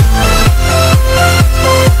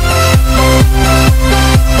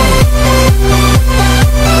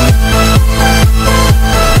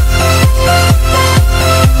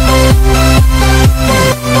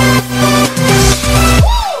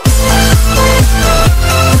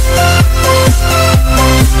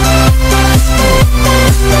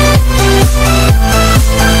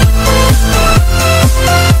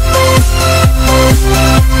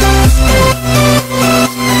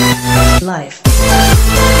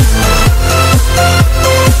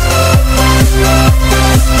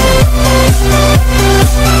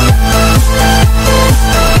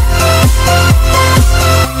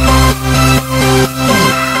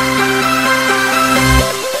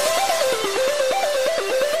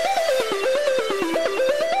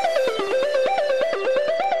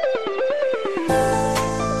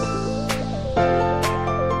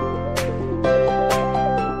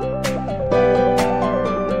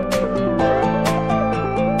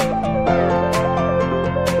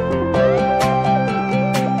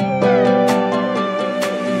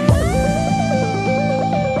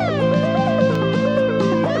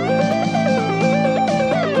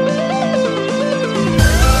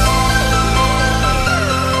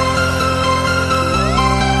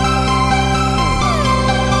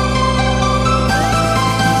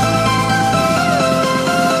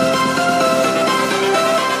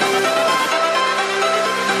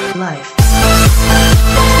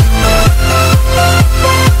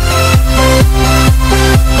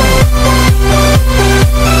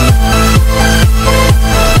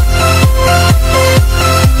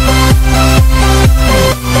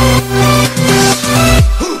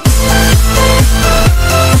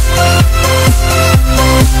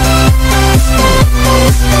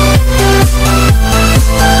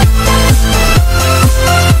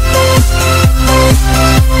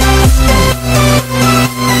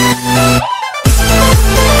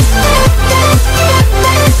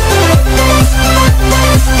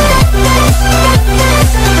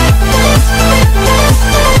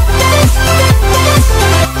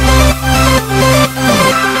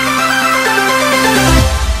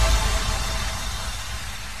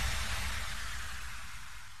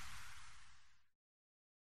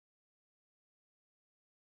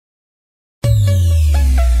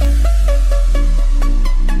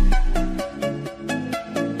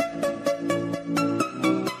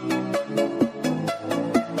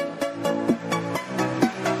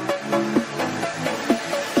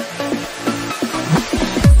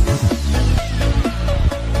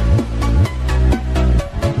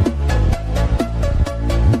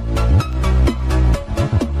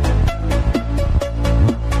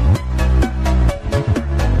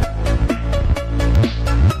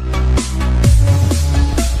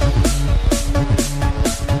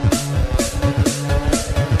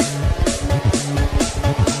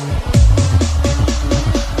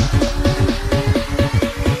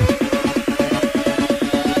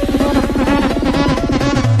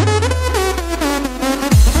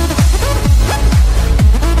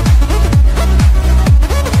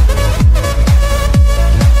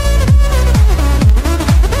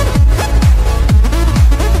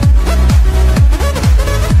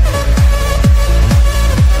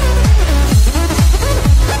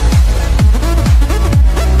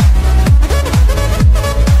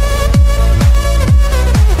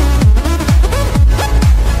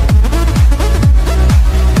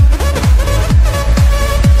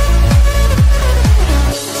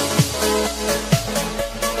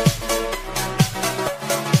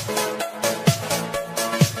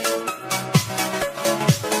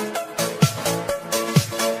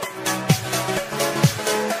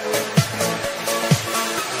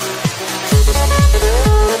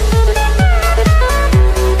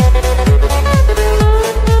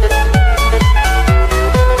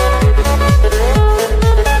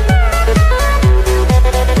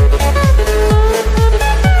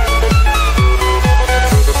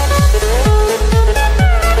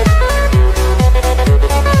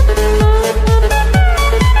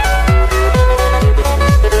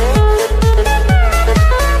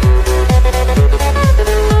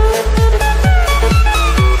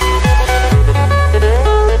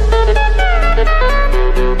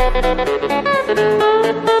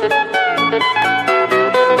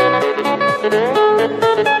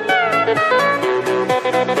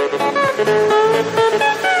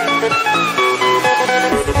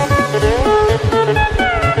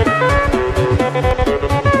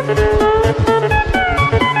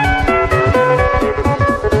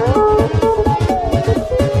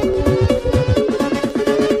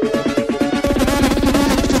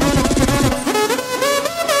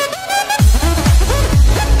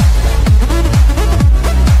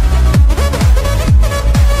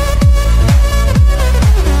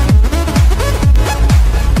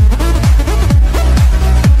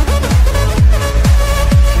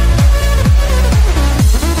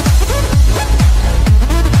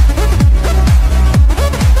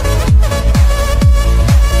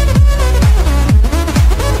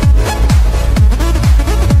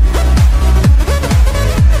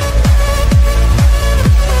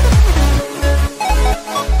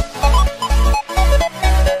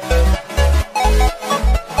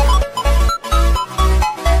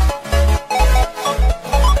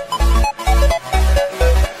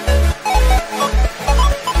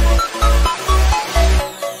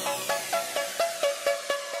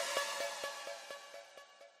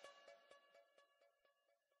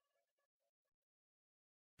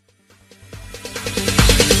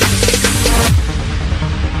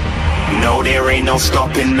 there ain't no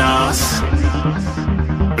stopping us.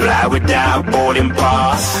 Fly without boarding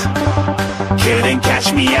pass. Couldn't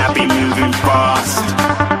catch me, I be moving fast.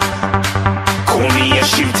 Call me a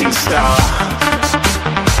shooting star.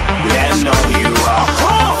 Let 'em know who you are.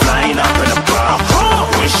 Flying up in a bar.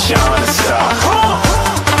 Wish on a star.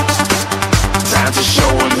 Time to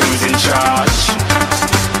show 'em who's in charge.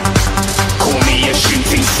 Call me a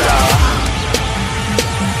shooting star.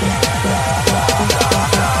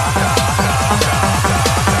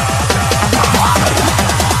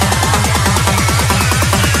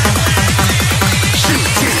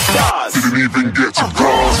 Didn't even get to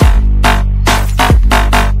cross.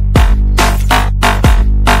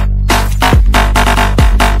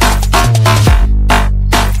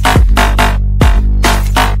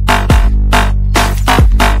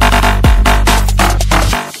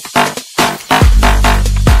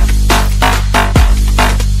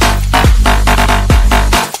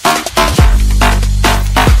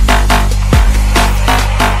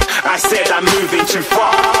 I said I'm moving too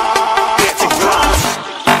far. Get to glass.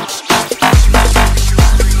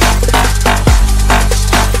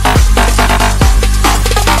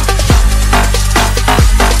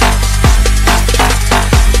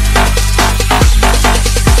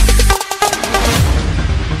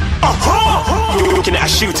 Looking at a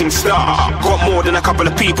shooting star. Got more than a couple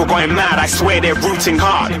of people going mad, I swear they're rooting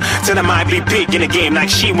hard. Tell them I be big in the game like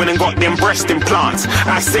she went and got them breast implants.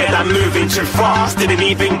 I said I'm moving too fast, didn't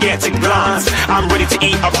even get a glance. I'm ready to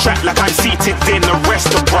eat up track like I'm seated in a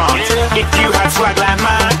restaurant. If you had swag like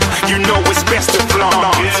mine, you know it's best to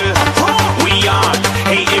flaunt. We aren't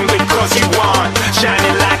hating because you aren't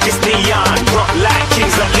shining like it's neon, rock like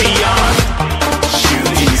kings of Leon.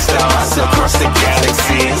 Shooting stars across the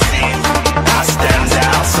galaxy. I stand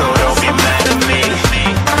out, so don't be mad at me.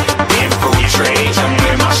 Infiltrate, I'm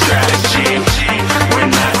with my strategy. When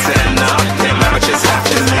I turn up, then I just have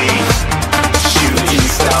to leave. Shooting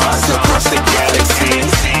stars across the galaxy.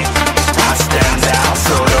 I stand out,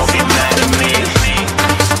 so don't be mad at me.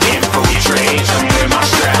 Infiltrate, I'm with my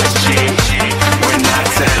strategy. When I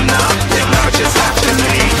turn up, then I just have to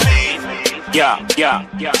leave. Yeah,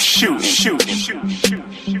 shoot. Yeah, shoot.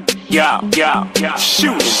 Yeah,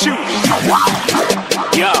 shooting.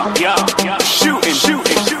 Yeah,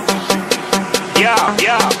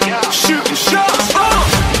 shooting shots.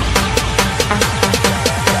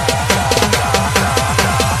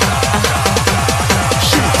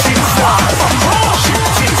 Shooting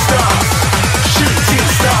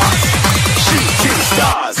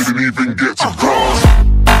stars. Didn't even get to cross.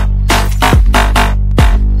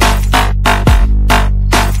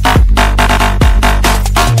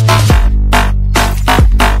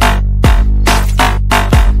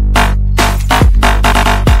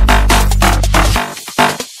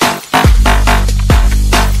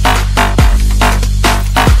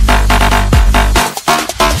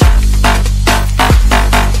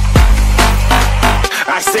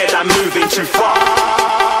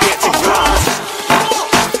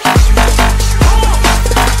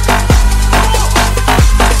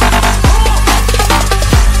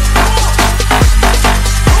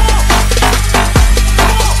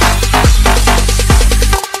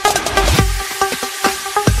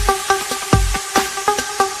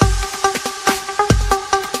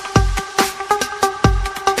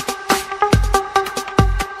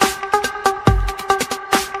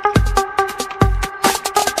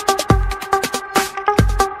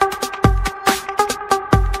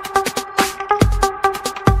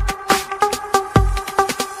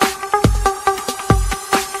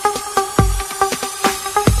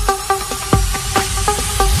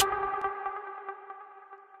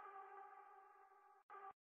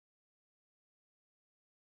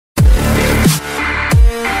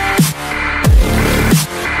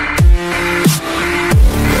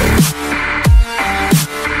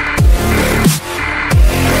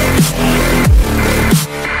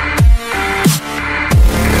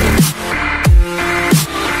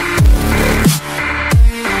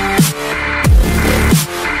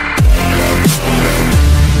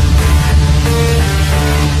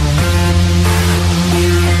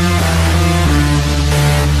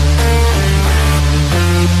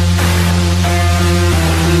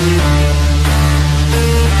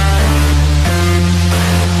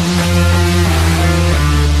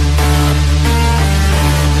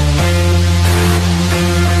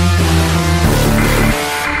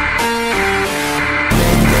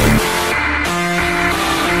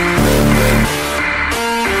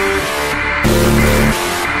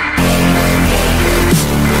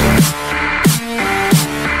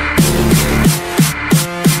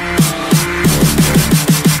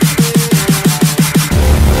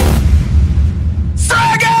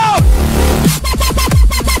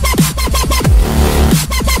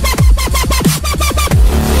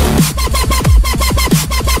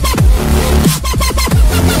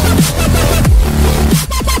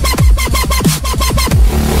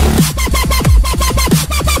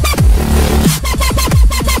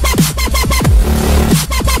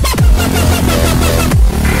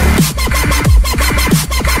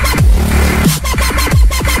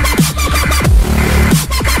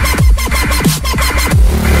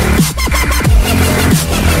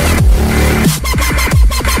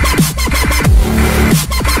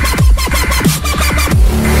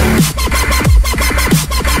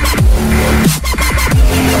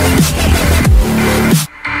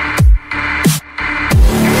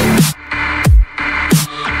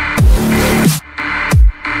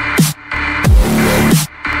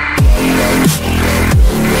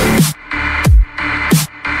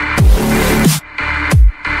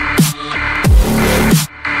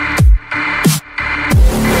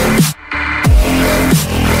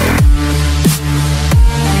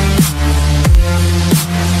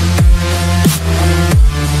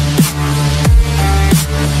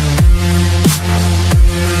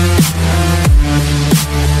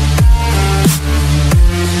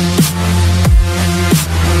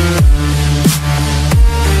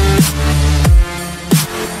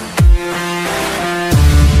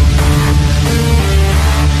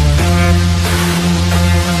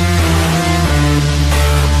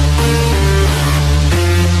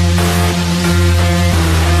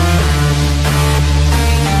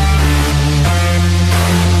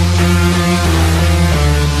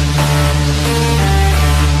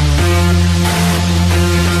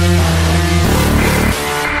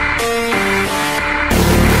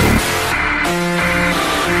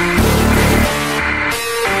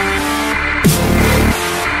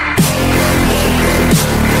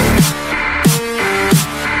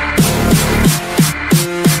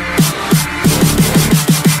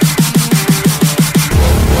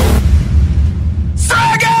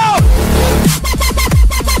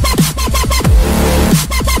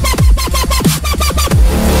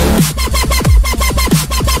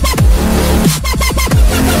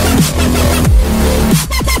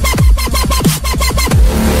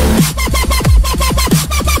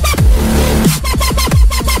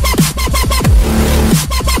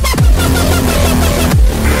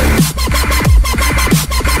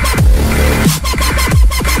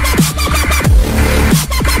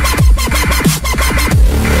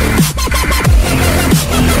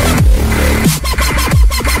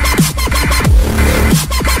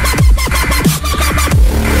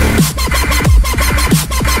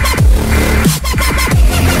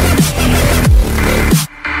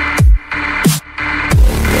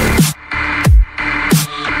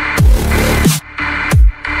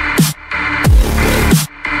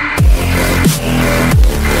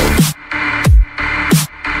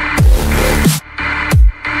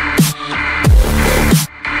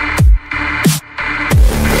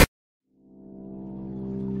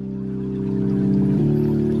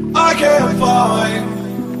 can't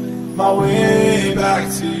find my way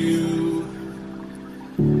back to you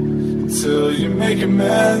until you make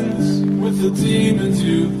amends with the demons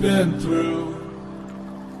you've been through.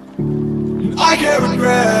 And I can't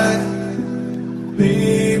regret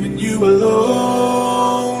leaving you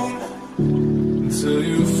alone until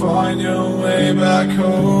you find your way back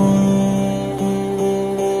home.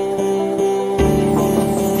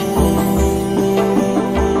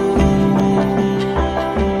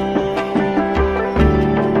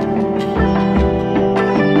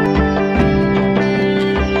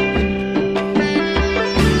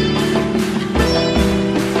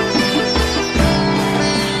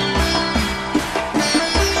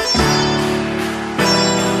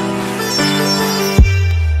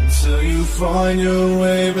 Find your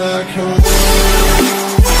way back home.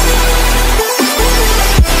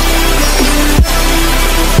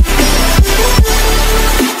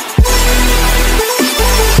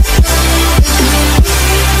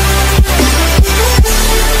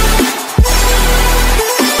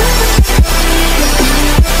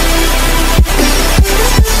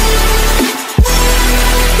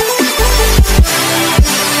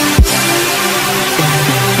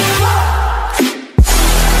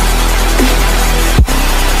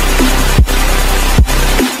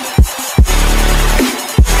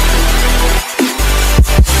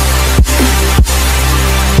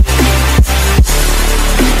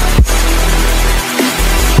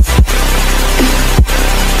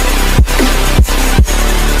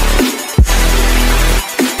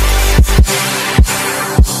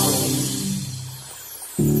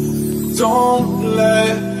 Don't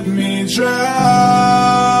let me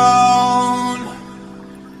drown.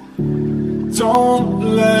 Don't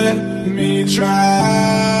let me drown.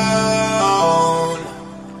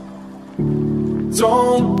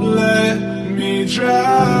 Don't let me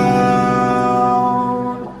drown.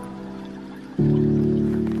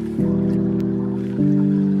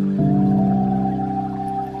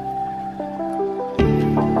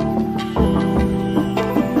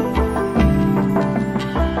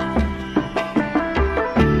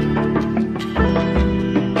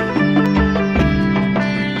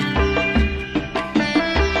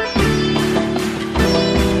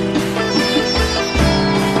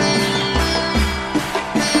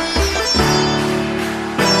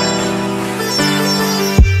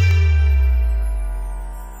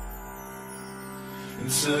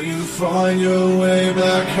 Until you find your way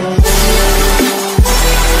back home.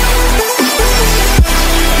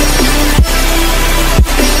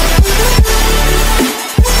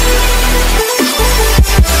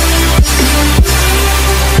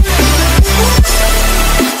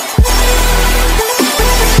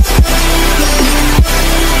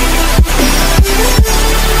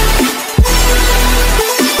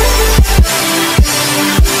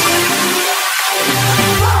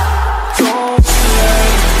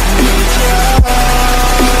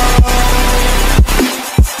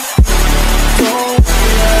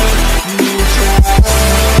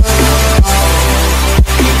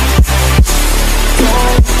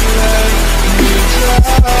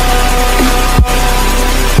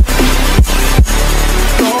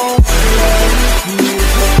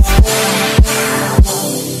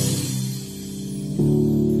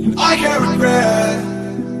 I can't regret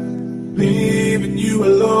leaving you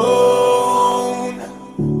alone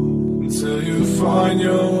until you find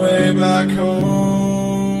your way back home.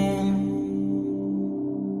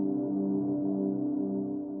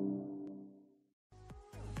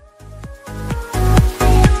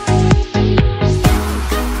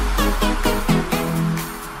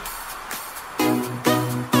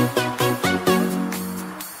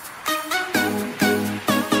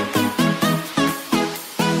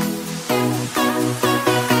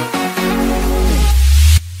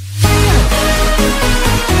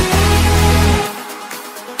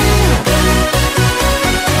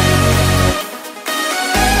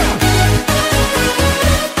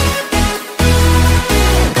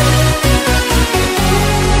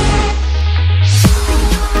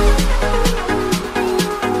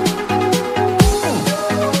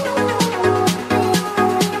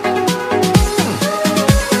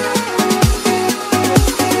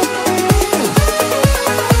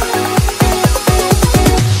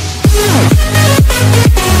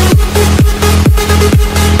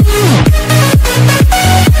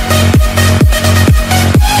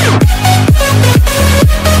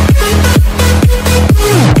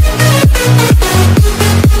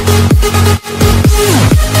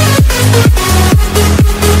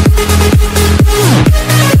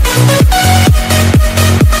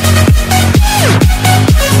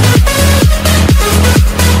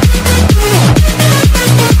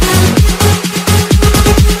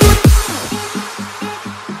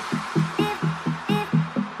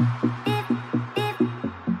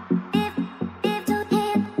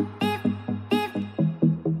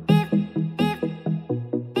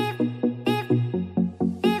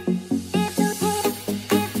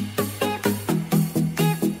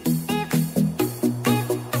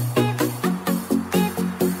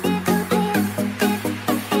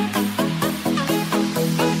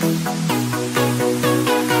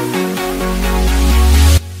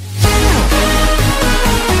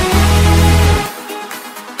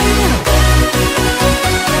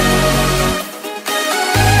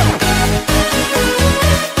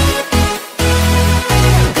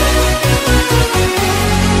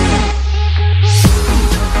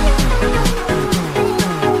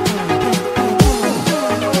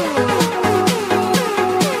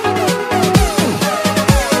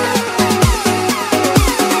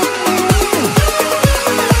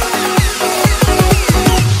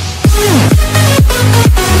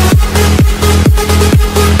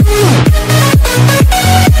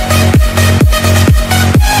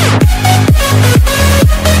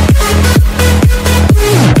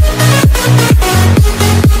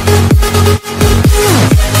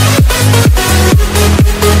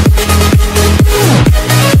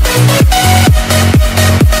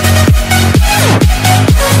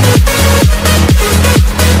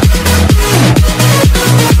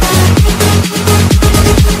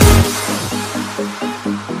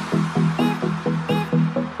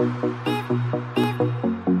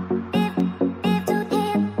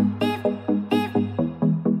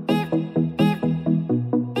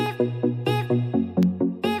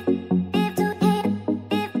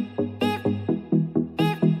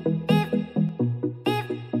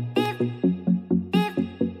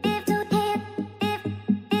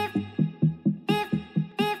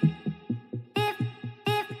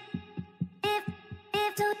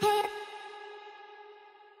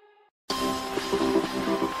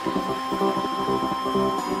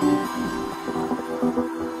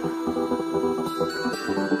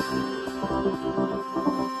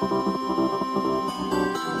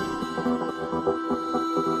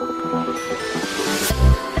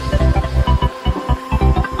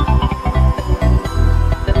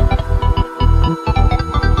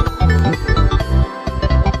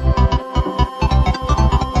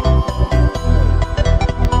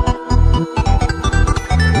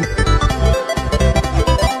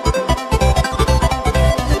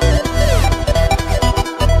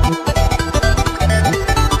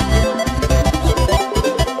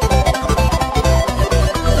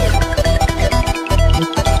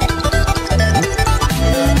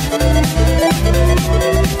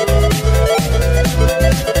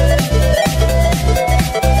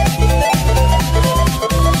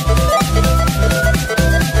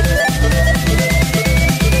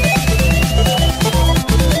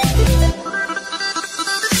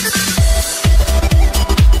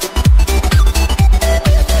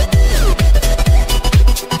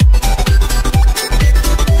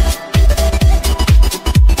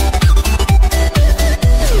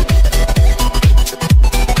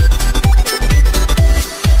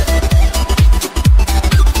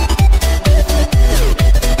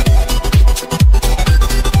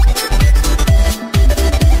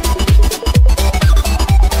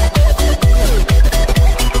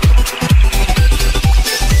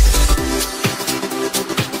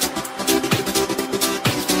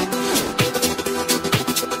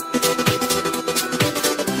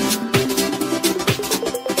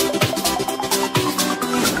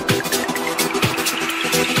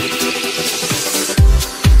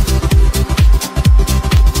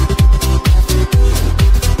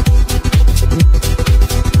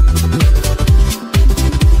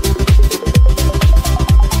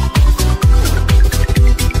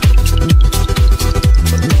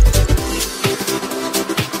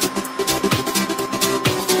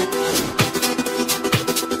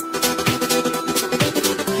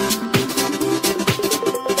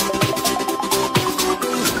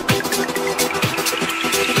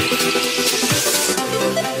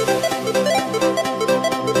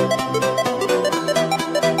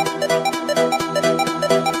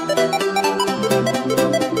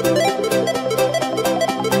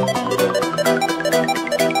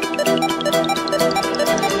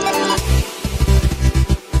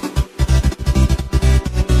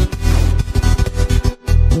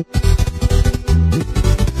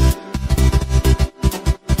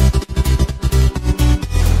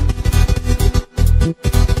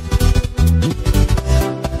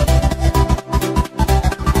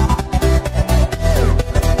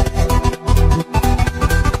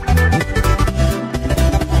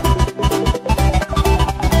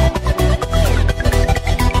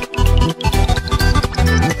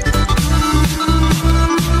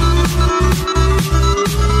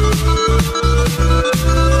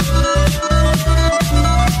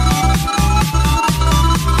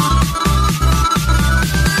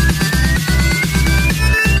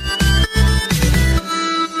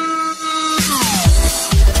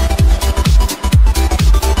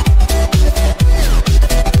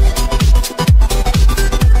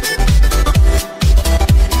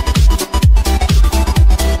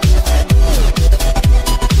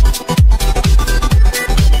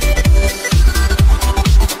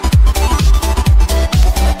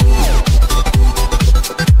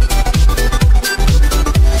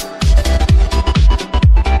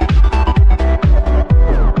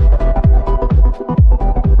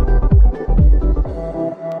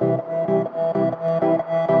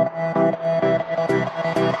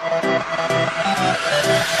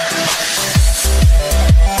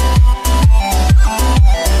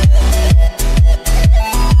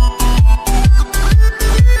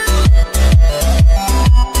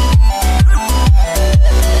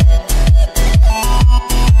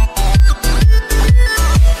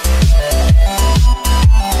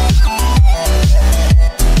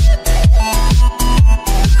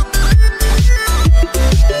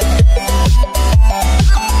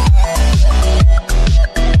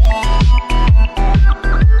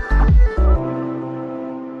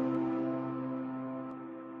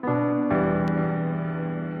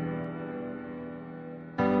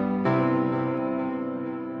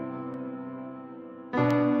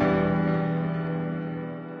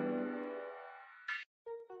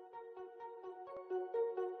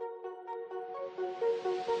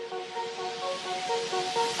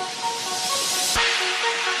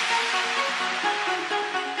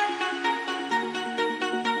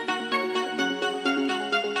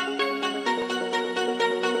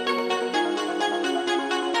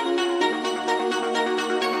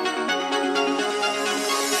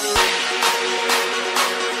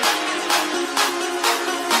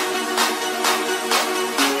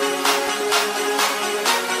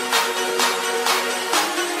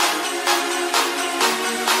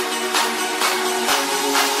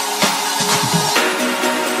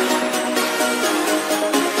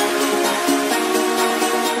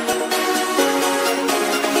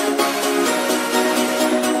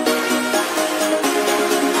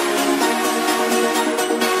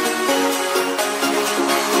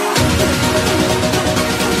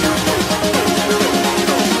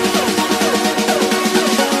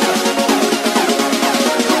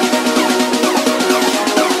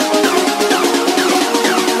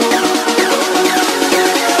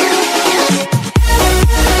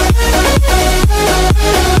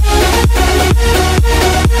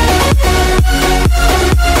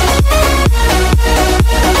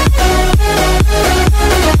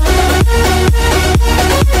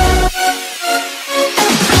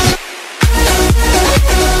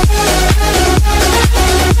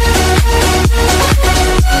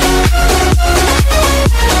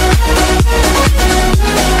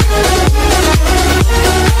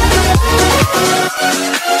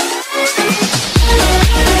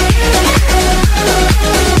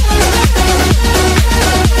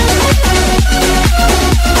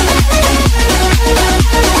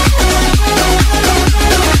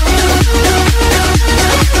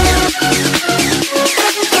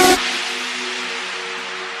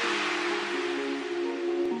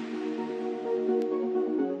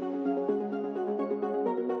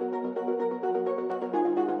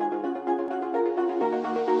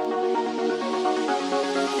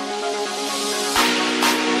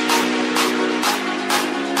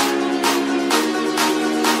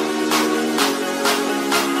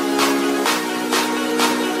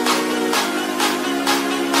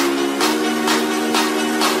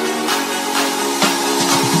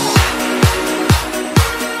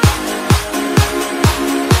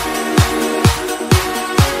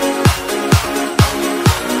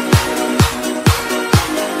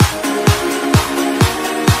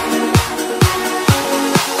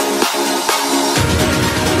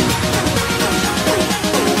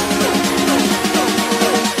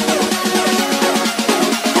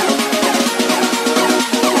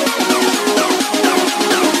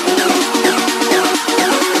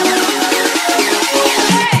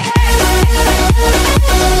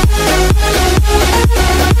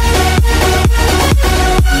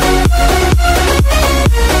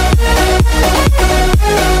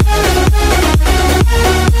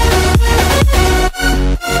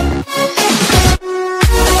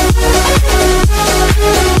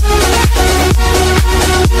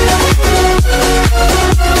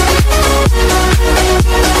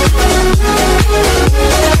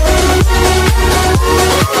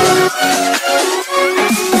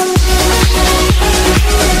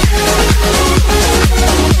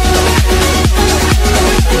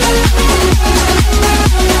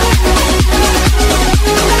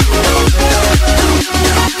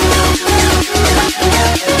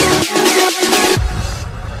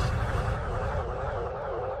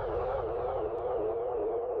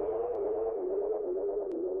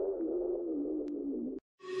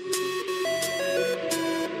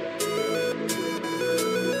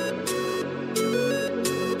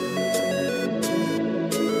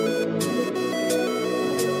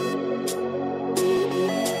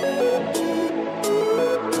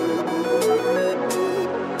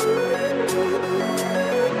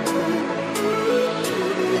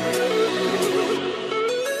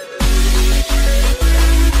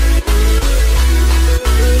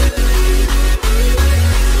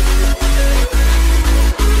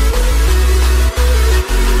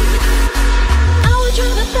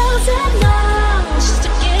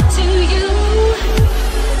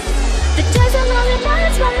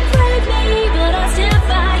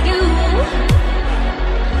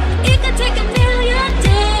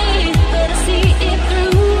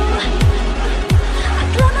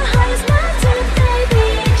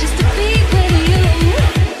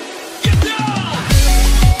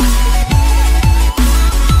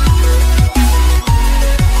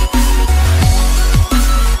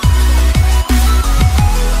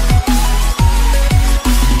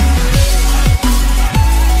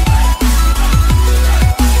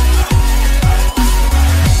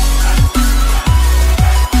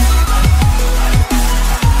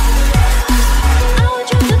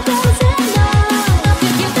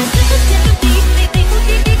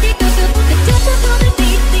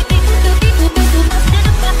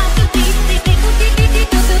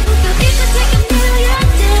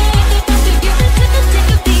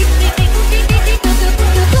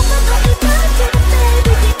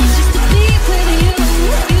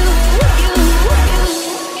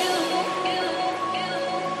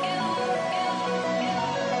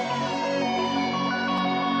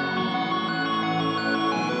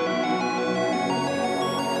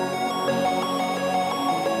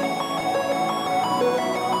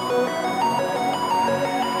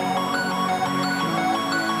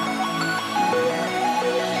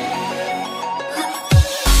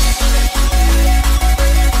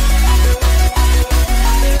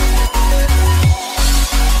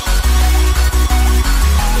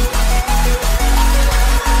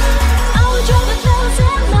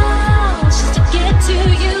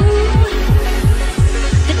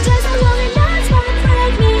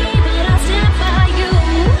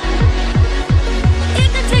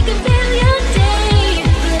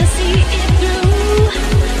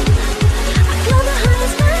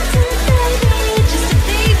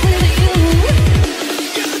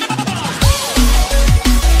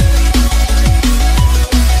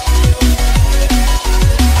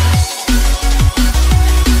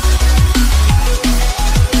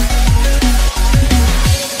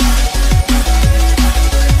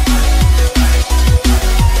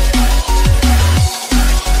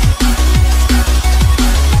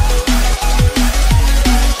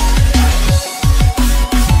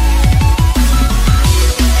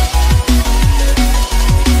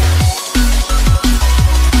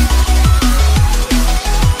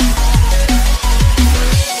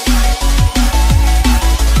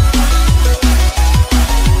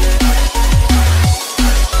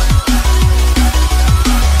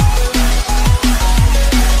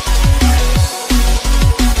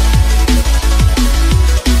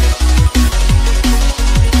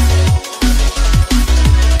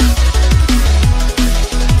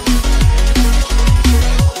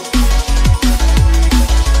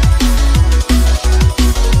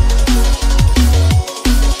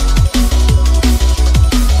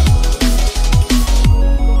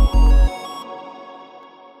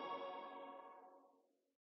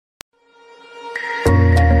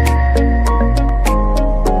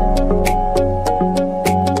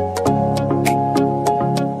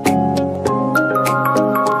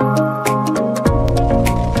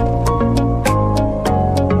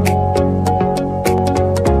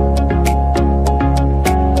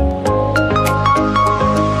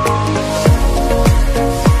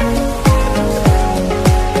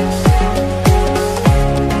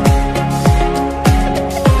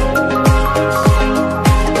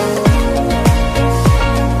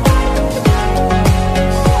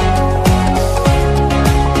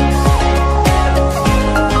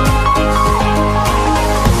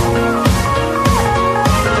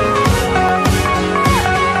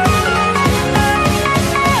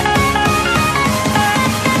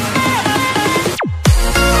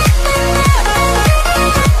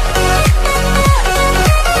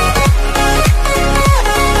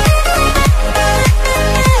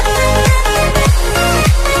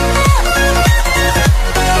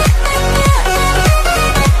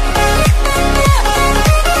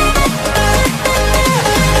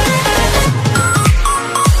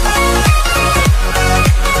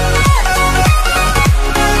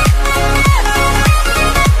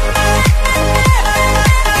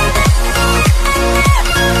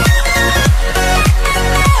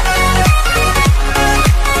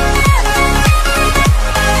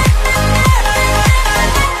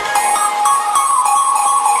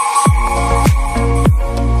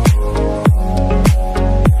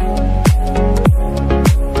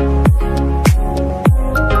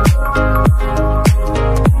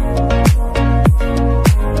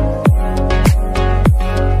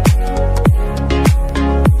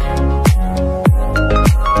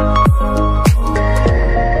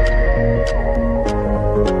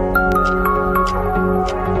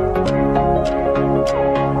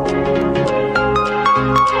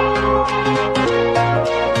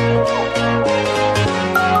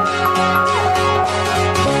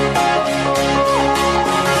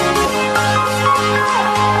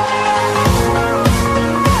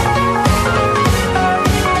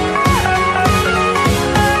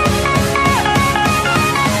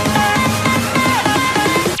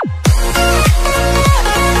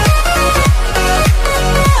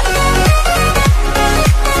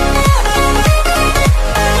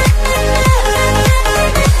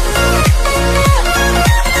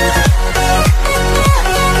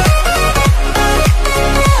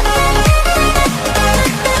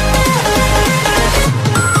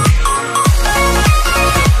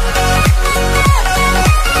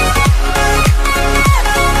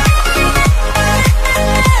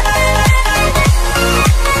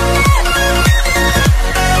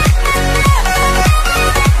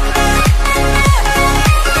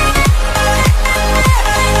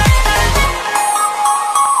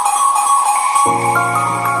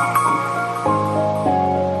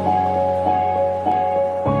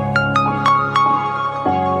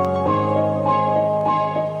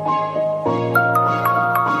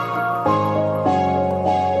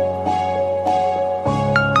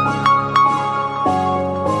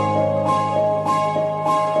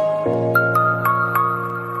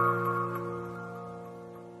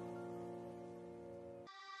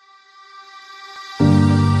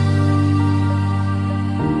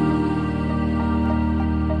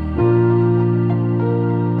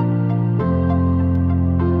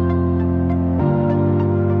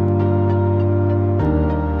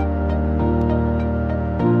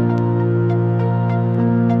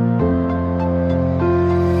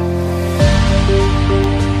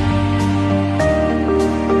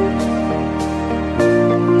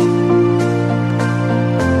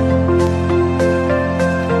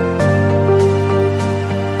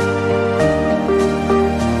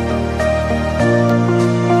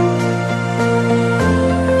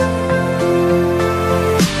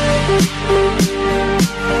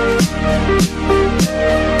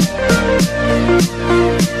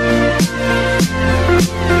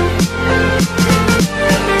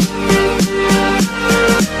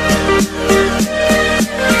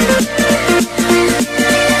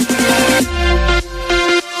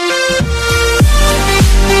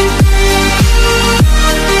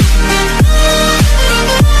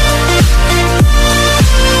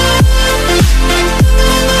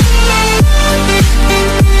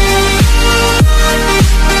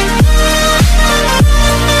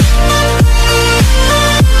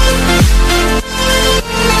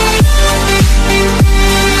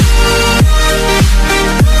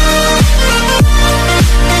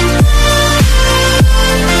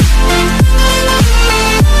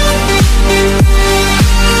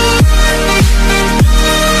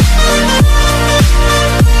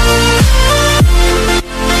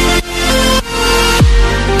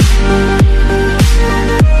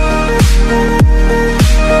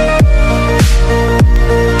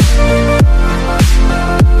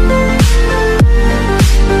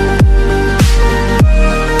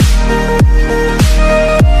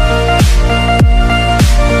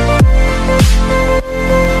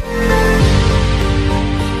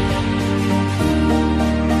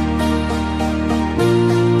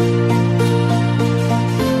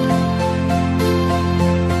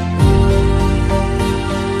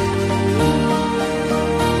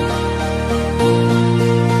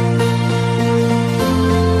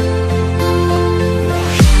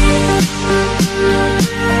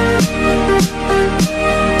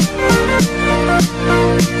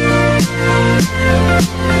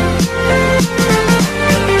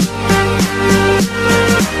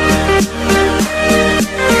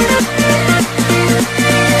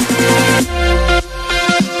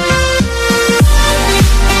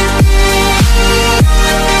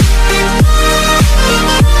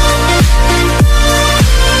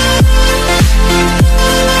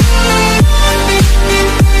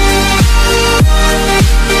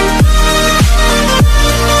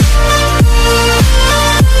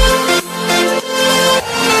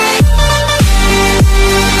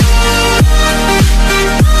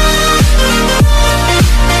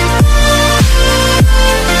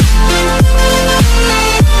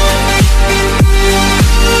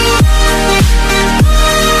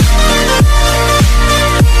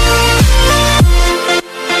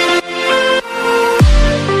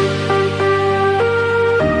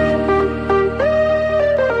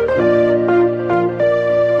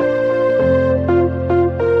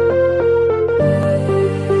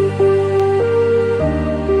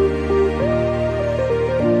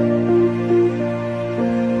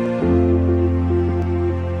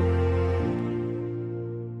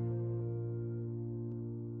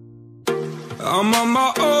 I'm on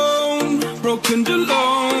my own, broken and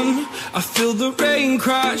alone. I feel the rain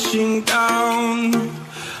crashing down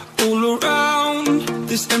all around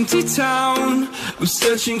this empty town. I'm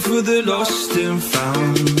searching for the lost and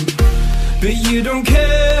found, but you don't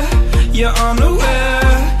care, you're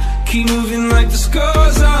unaware. Keep moving like the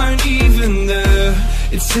scars aren't even there.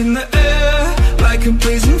 It's in the air, like a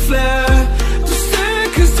blazing flare. Just stare,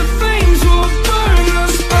 cause the flames will burn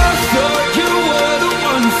us. I thought you were the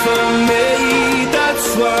one for me. That's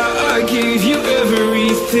why I gave you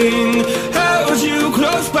everything. Held you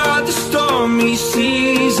close by the stormy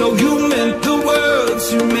seas. Oh, you meant the world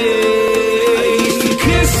to me. I used to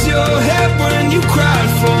kiss your head when you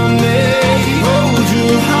cried for me. Hold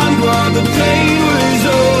your hand while the pain was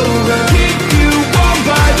over. Keep you warm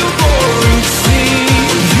by the roaring sea.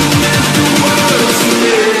 You meant the world to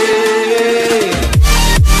me.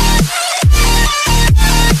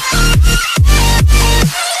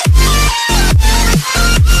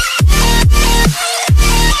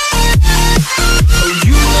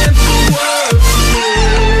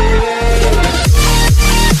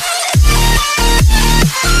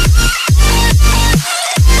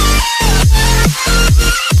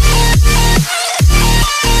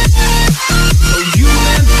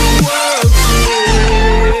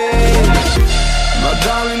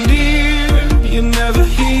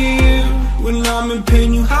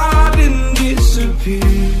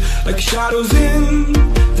 Like shadows in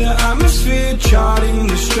the atmosphere, charting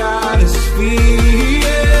the stratosphere.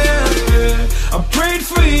 Yeah. I prayed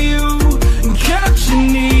for you and kept you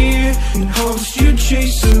near, in hopes you'd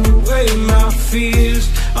chase away my fears.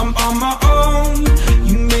 I'm on my own,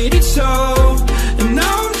 you made it so, and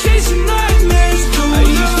now I'm chasing nightmares through. I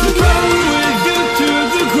used to run with you through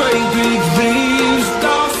the great big leaves,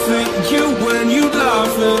 laugh at you when you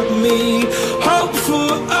laugh at me. Hope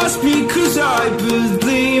for us because I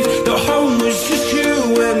believe the home was just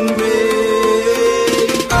you and me.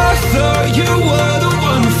 I thought you were the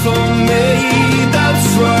one for me. That's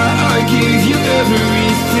why I gave you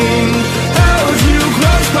everything. Held you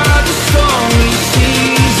close by the stormy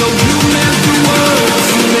seas. Oh, you meant the world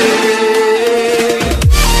to me.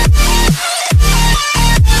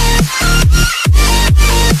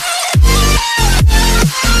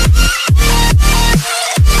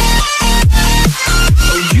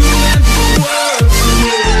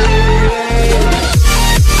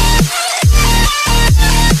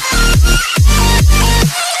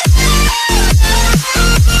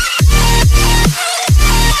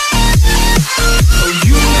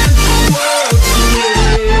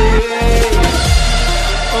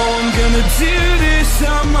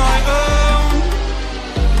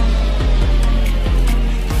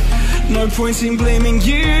 Point in blaming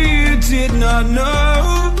you, you did not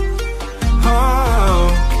know. Oh,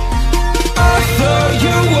 I thought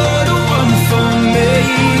you were the one for me.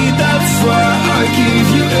 That's why I gave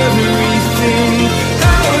you everything.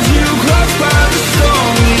 Held you close by the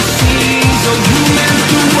stormy seas. Oh, you meant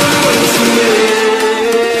the world to me.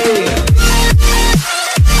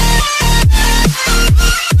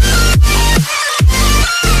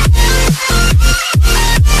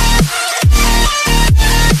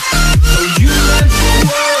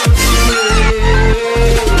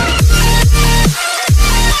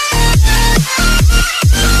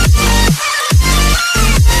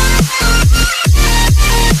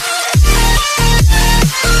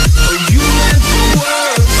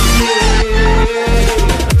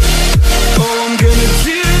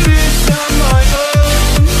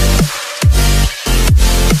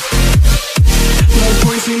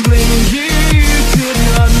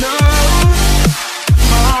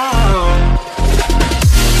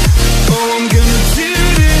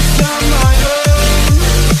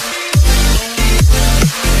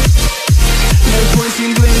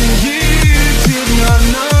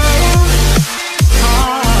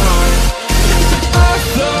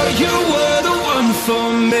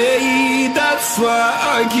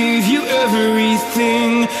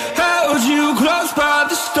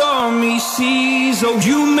 Oh,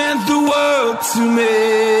 you meant the world to me.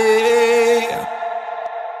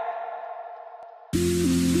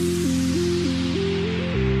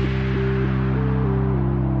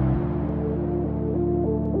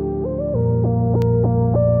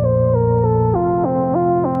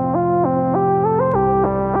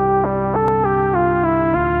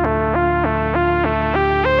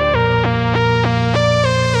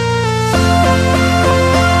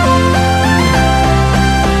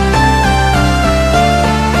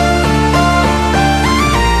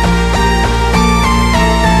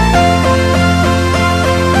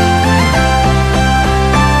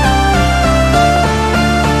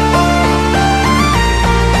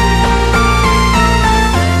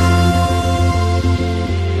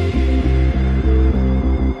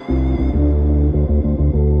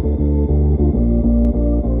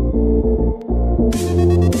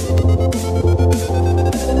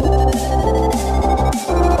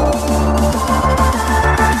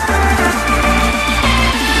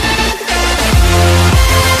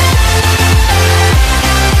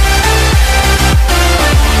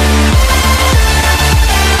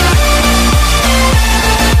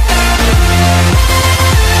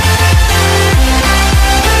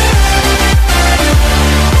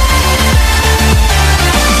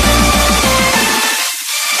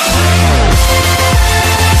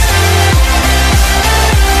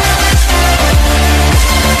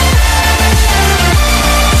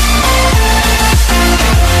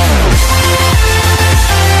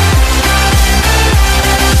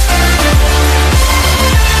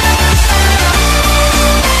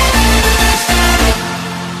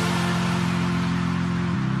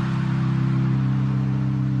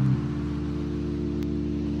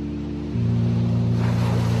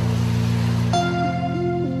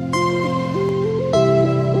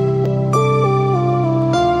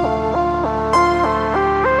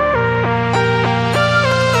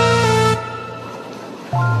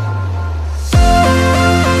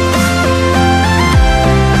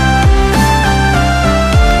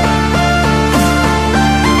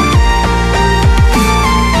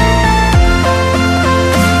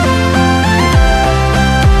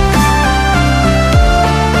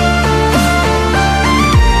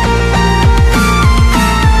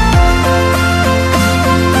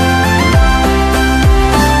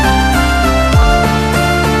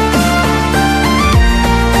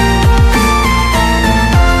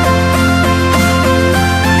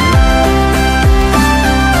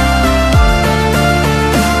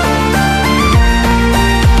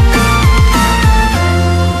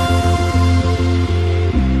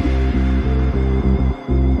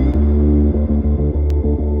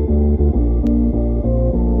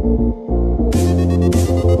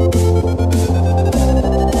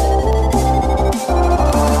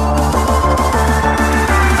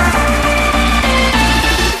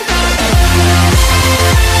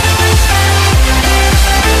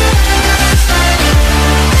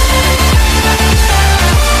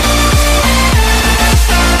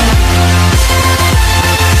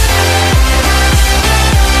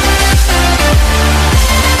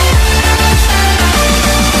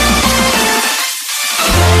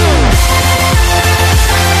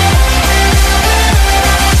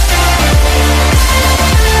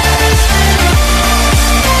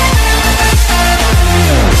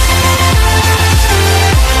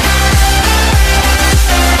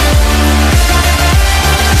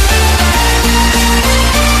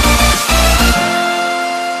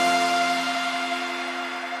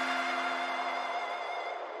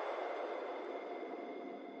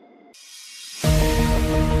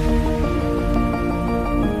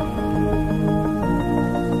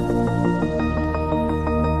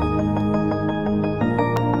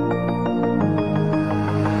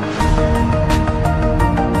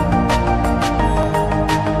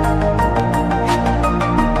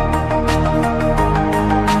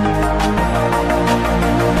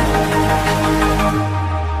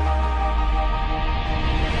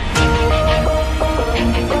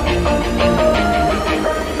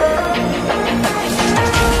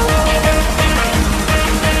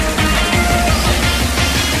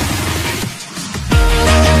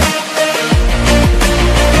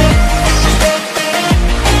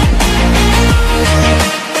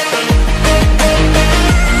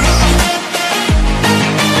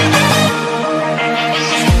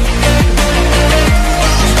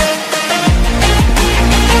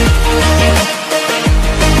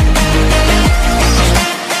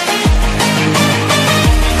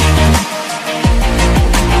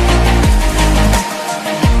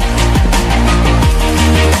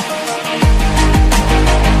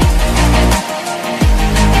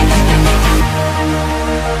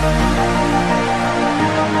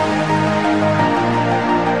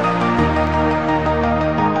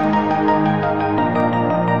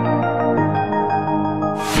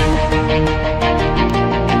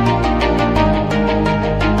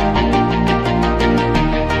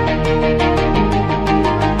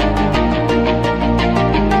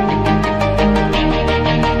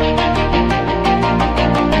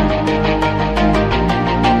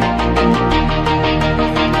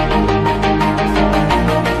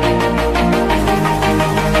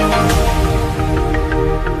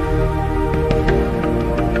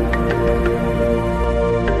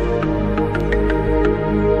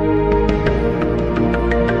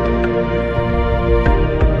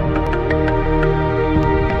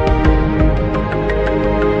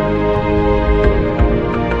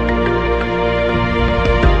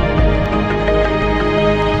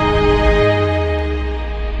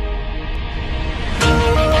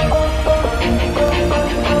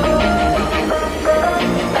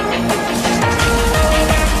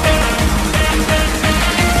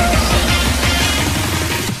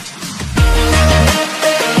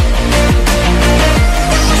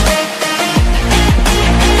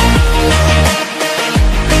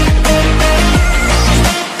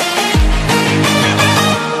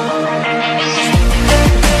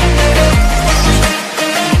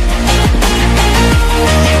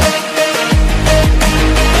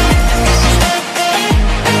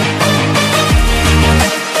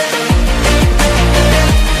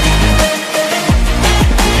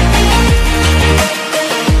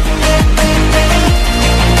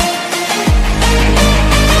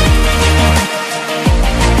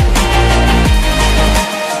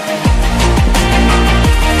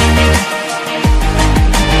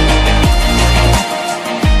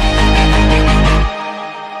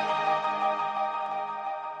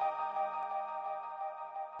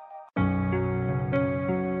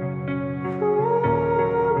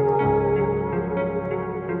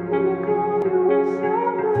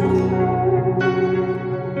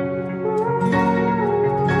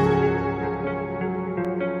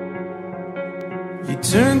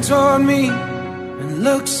 Turn toward me and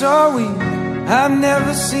look so weak. I've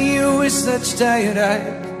never seen you with such tired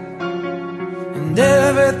eyes. And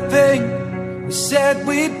everything we said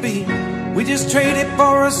we'd be, we just traded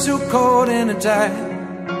for a suit coat and a tie.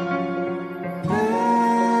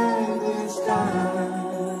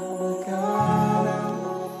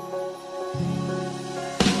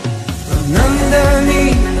 And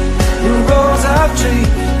underneath the rows of trees,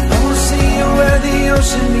 I will see you where the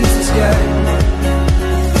ocean meets the sky.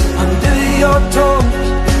 Under your toes,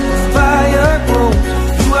 the fire grows.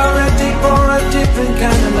 You are ready for a different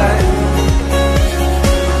kind of life.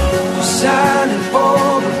 You're shining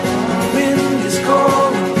forward, the wind is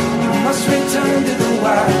cold. You must return to the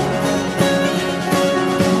wild.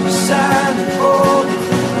 You're shining forward,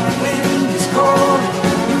 the wind is cold.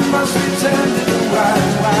 You must return to the wild,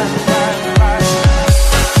 wild, wild, wild.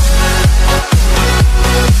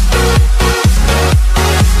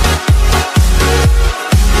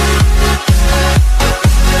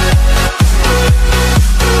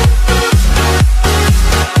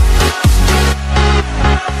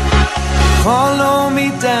 Follow me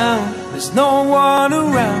down, there's no one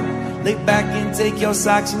around. Lay back and take your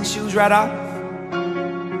socks and shoes right off.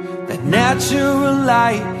 That natural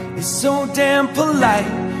light is so damn polite,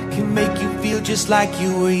 can make you feel just like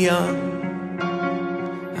you were young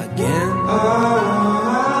again.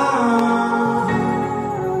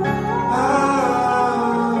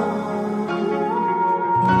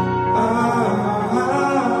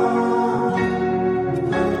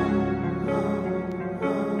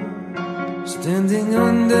 Standing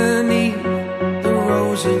underneath the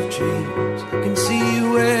rows of trees, I can see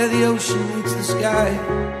where the ocean meets the sky.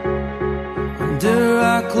 Under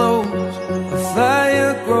our clothes, a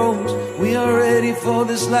fire grows. We are ready for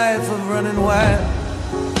this life of running wild.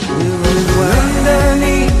 We're running wild.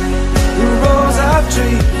 Underneath the rows of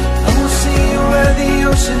trees, I will see you where the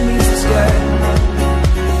ocean meets the sky.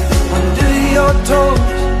 Under your toes,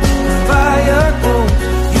 the fire grows.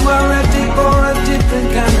 You are ready for a different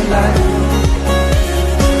kind of life.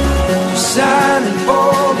 Shining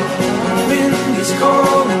forward, the wind is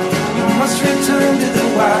cold. You must return to the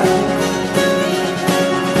wild.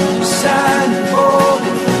 Shining forward,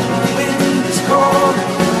 the wind is cold.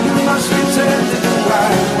 You must return to the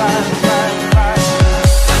wild, wild, wild, wild.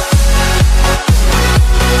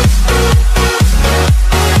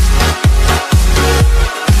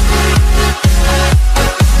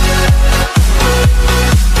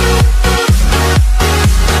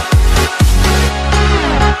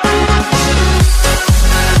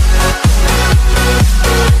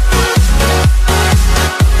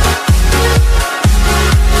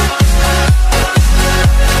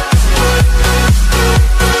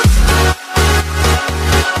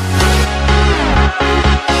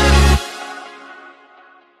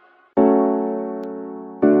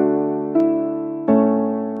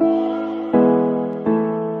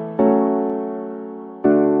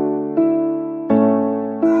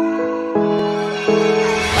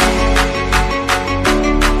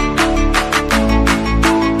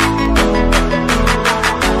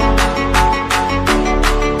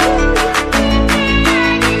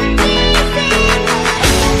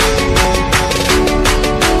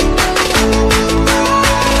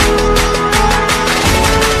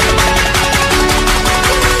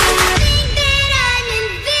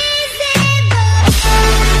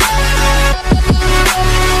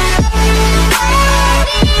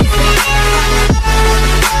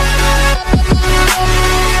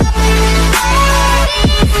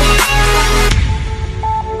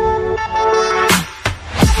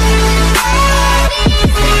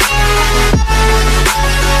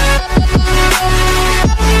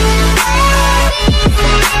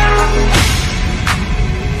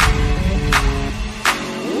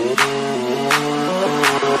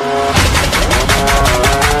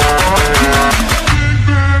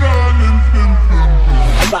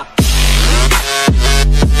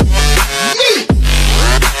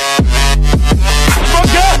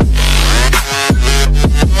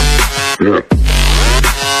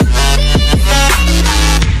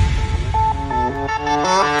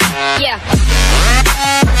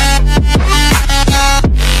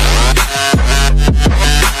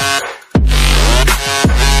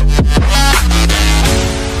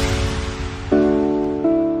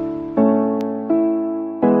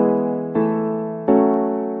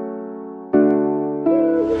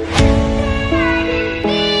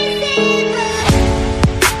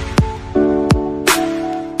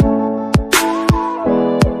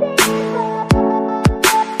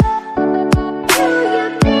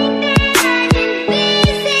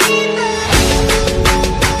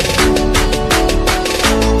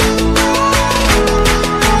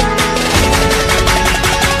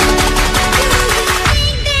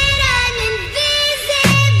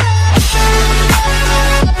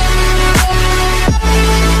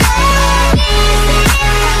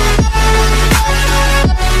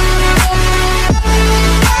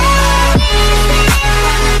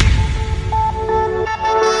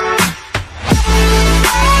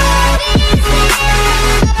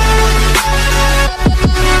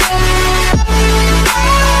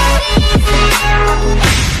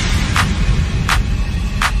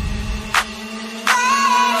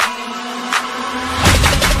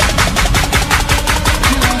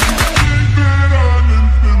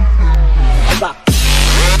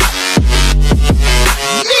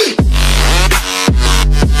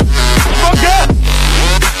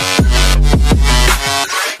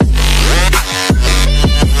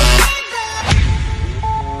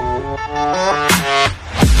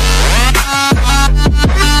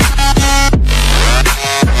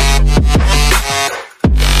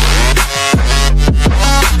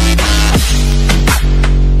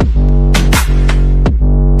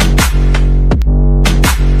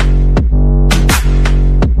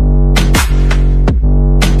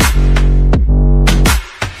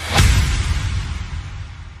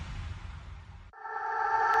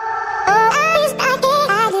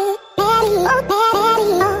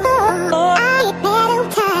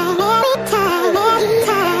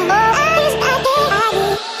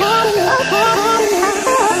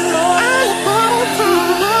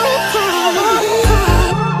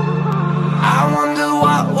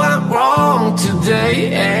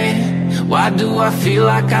 do I feel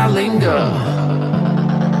like I linger?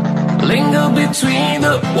 Linger between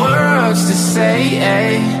the words to say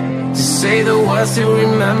the words to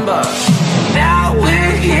remember. Now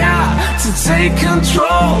we're here to take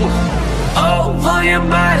control over your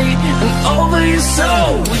body and over your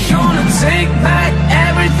soul. We're gonna take back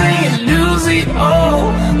everything and lose it all.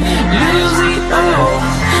 Lose it all.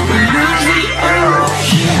 Lose it all.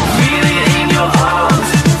 Feel it in your arms,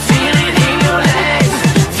 feel it in your legs,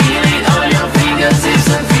 feel it on your fingertips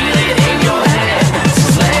and feel it in your head.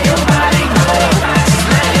 Just let your body go, just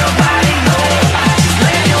let your body go, just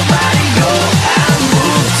let your body go and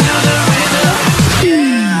move to the rhythm.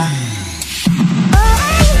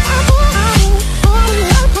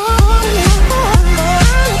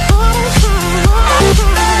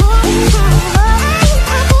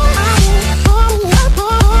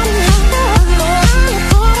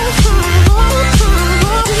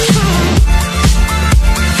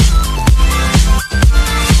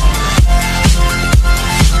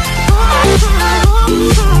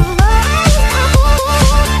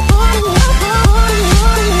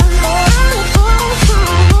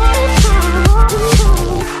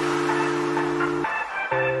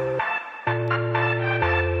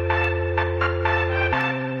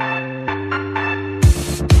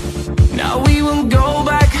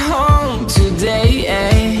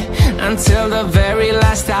 Until the very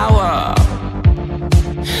last hour.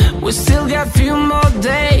 We still got a few more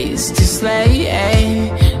days to slay.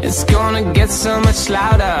 It's gonna get so much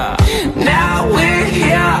louder. Now we're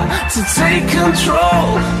here to take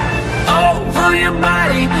control over your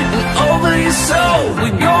body and over your soul.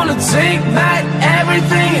 We're gonna take back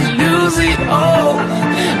everything and lose it all.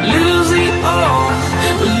 Lose it all.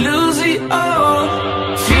 Lose it all.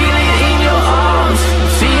 Feel it in your arms,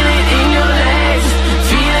 feel it in your legs,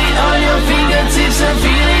 feel it on your fingertips and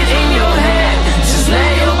feel it in your head. Just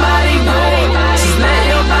let your body go, just let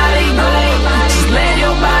your body go, just let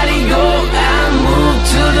your body go and move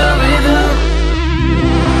to the rhythm.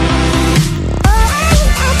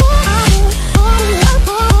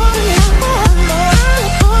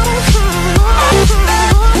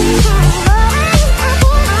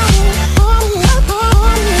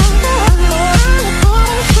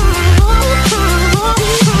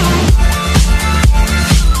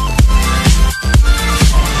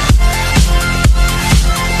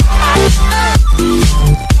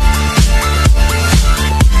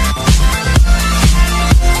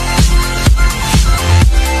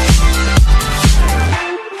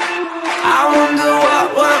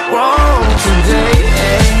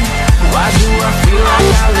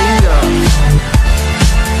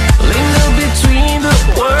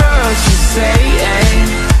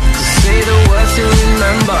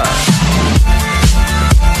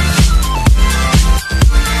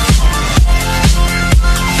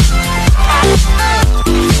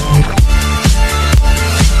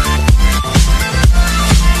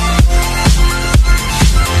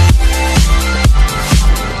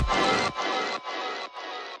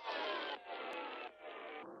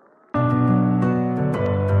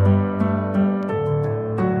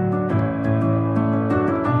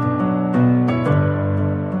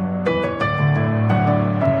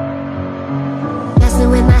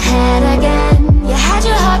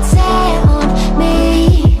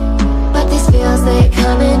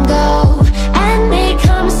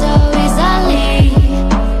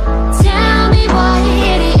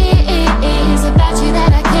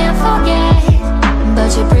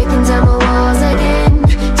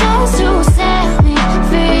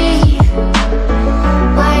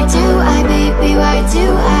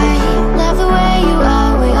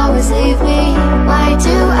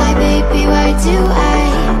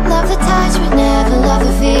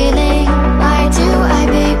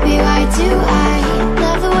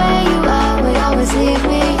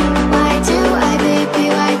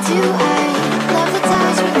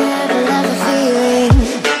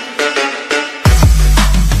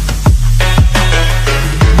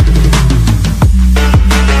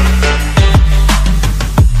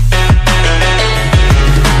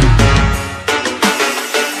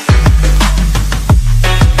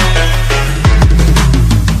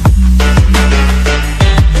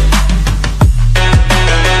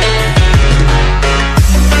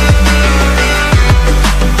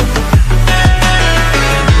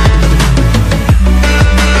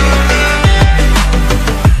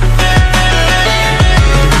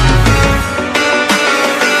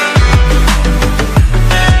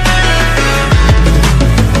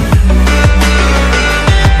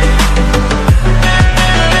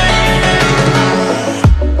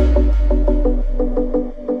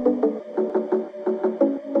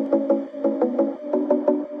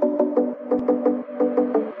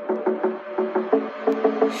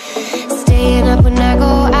 Staying up when I go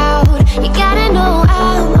out, you gotta know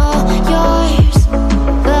I'm all yours.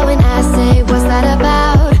 But when I say what's that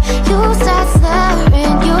about, you start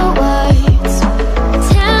slurring your words.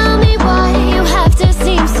 Tell me why you have to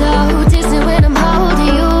seem so distant when I'm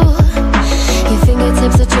holding you. Your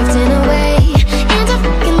fingertips are drifting away, and I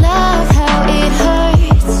fucking love how it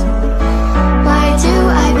hurts. Why do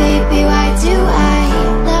I, baby, why do I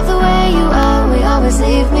love the way you always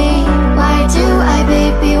leave me? Why do I,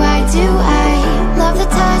 baby, why do I love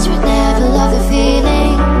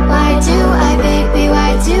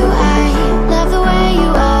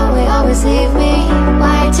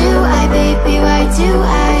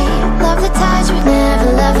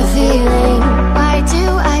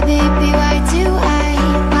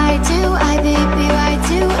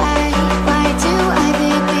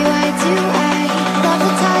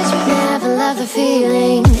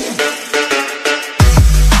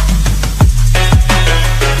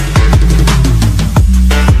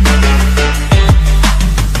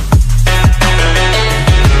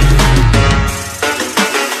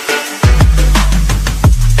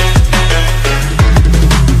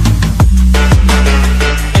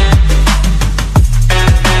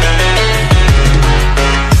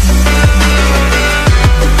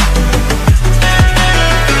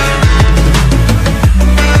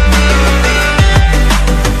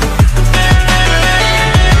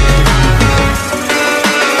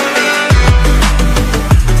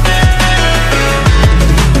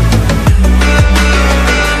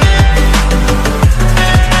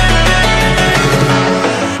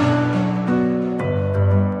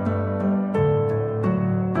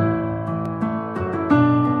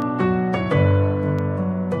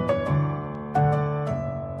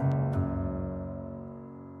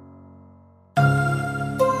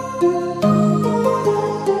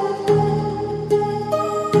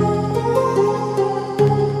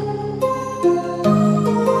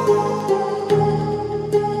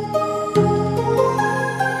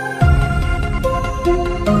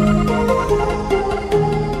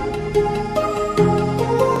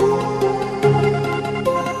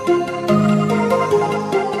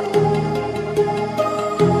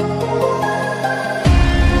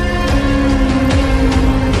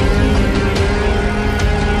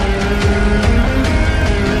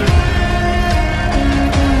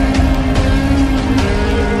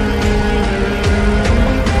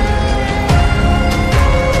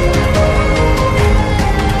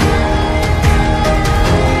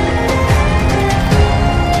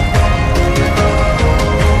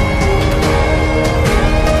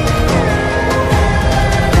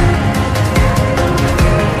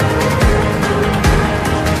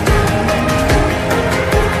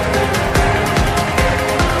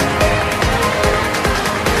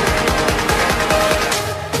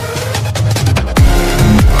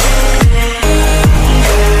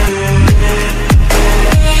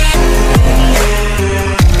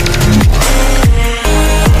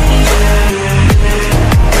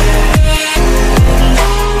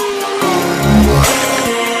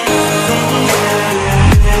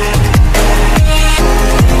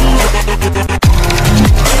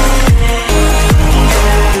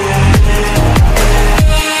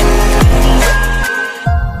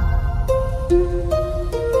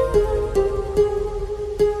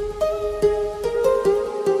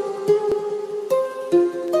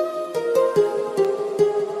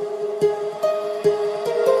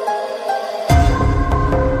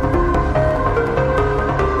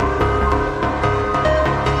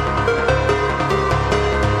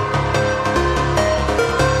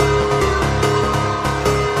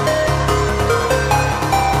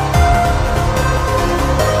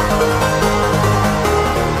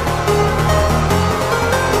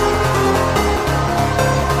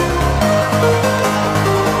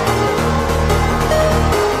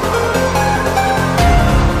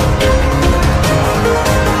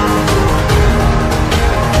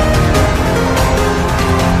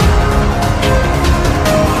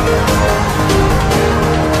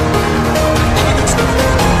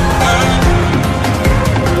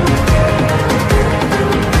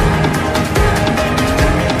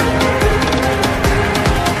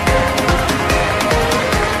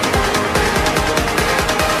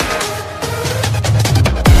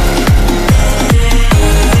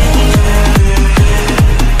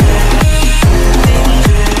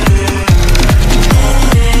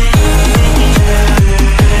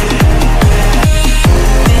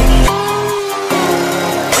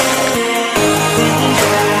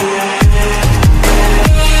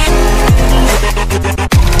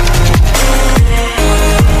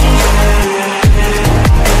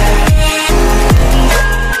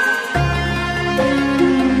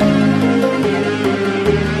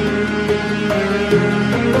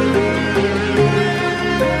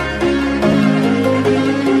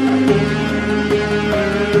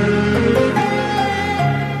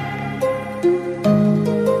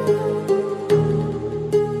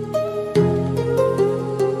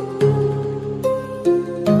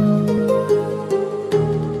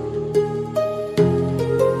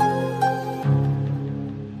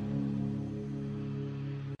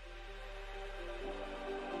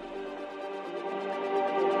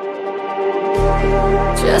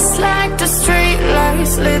Just like the street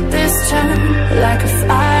lights lit this town, like a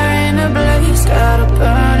fire in a blaze, gotta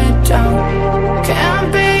burn it down.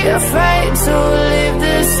 Can't be afraid to leave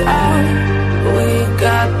this out. We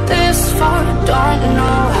got this far, don't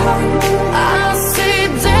know how. I see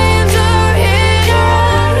danger in your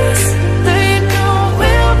eyes. They know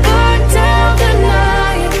we'll burn down the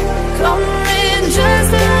night. Coming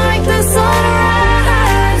just like the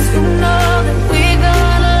sunrise. You know that we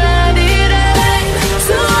gonna let it out.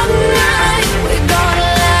 Tonight, we gonna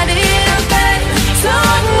let it out.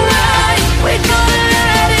 Tonight, we gonna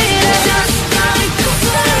let it out. Just like the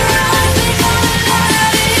sunrise, we gonna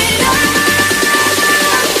let it out.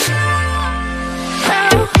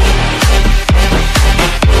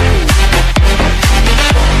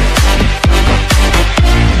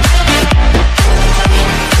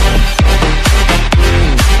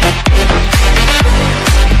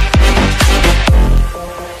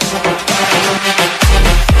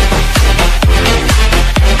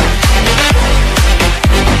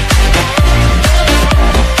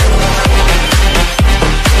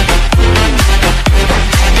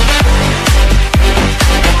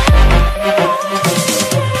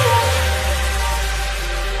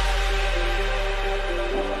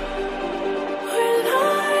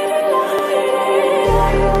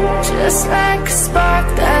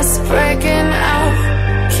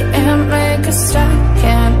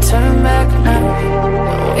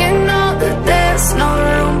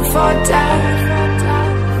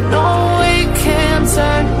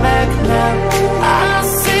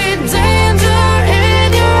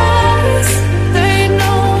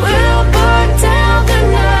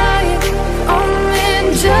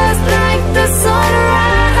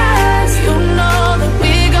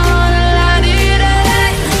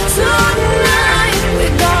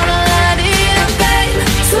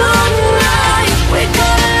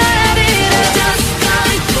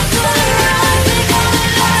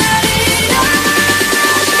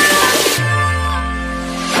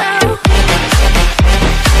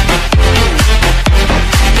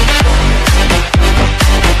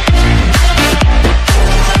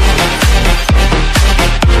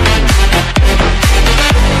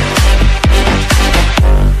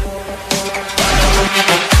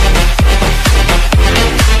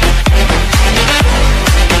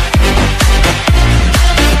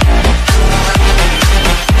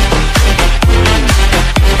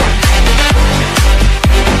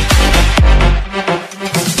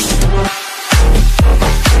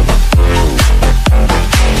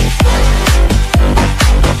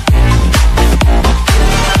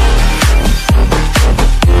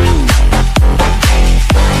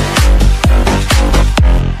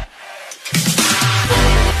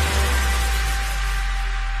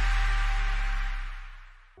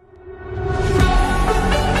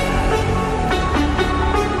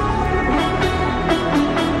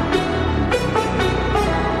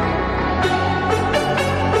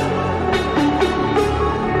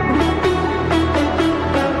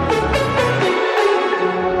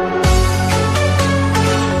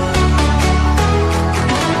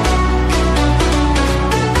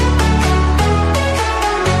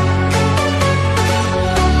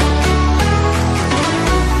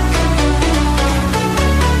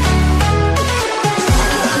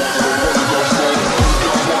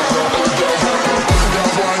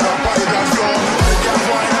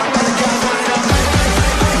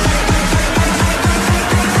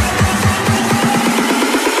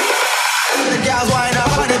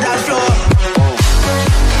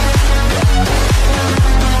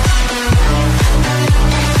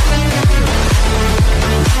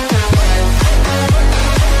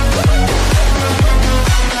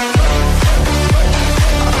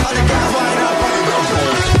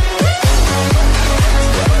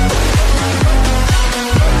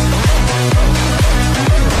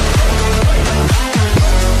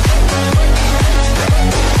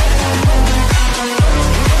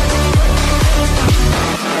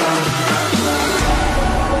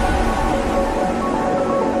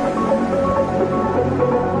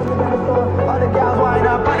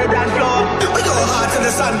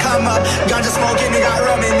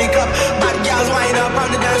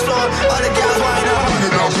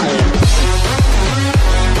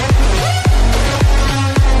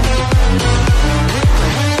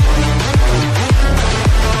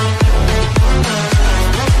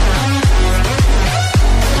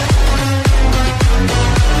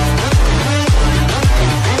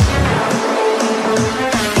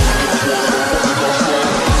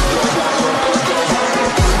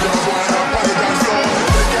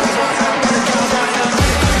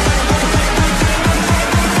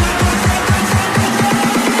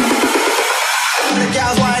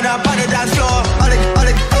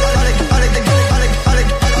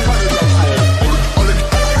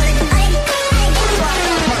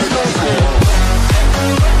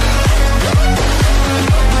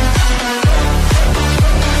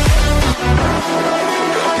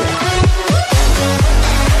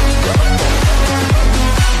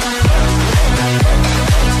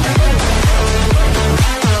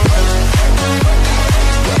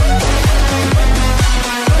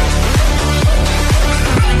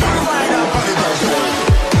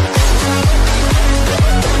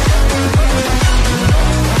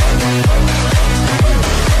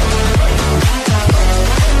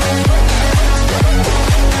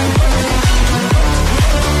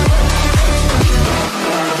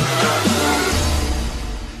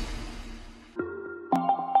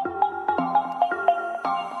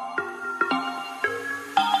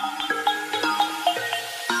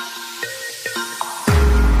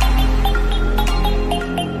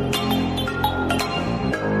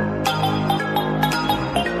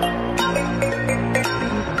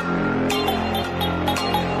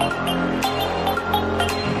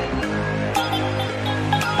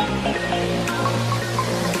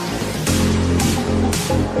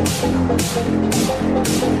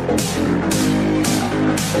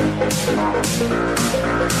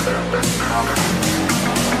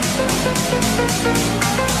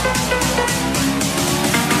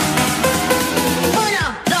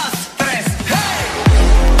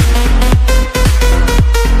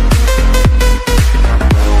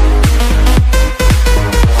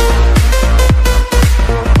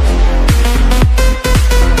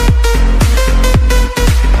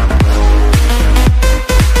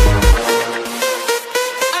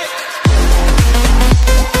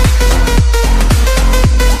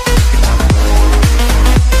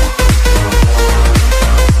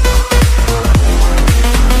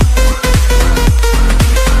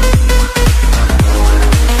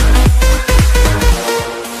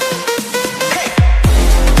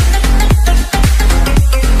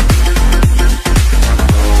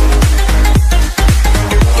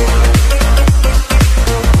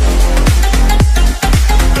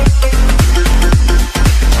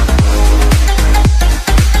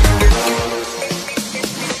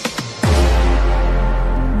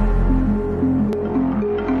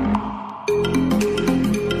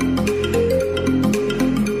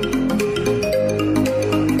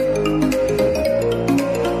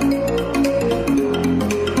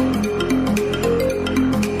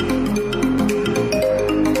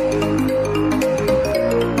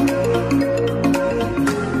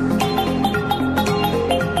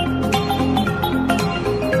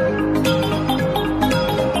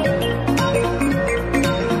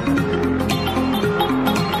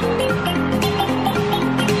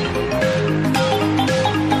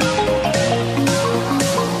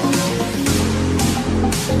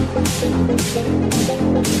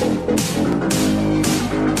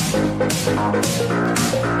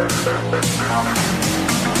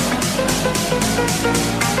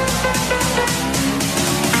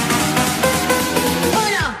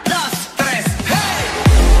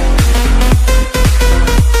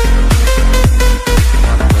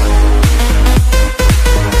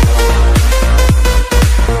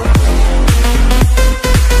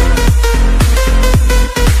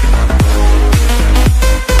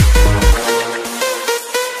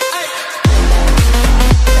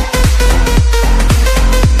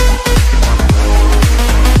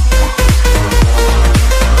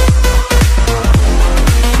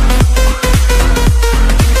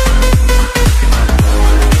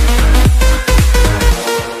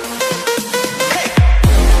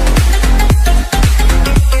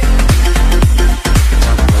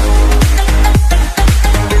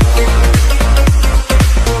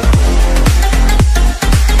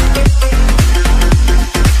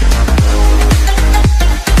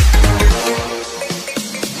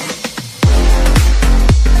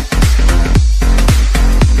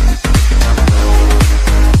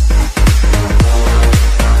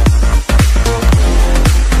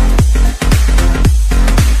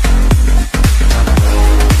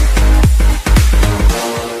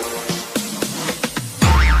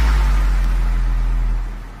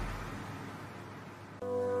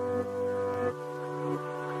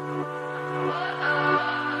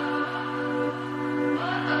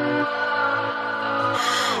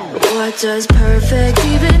 What does perfect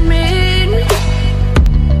even mean?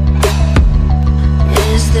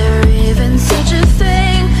 Is there even such a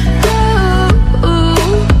thing?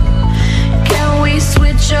 Ooh, can we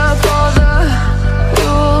switch up all the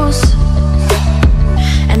rules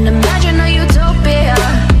and imagine a utopia?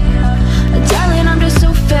 Darling, I'm just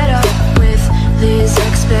so fed up with these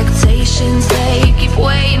expectations. They keep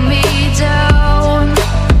weighing me down.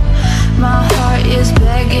 My heart is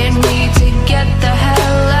begging me to get the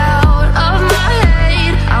hell out of my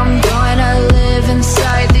head. I'm gonna live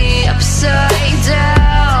inside the upside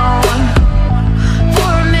down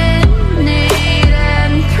for a minute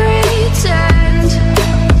and pretend,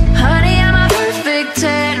 honey, I'm a perfect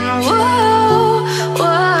 10. Whoa,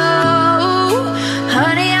 whoa,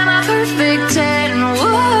 honey, I'm a perfect 10.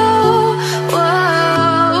 Whoa,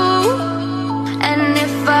 whoa, and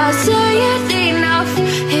if I say it enough,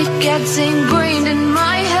 it gets ingrained in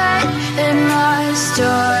my head, and I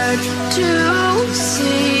start to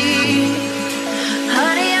see,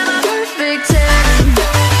 honey, I'm a perfect 10.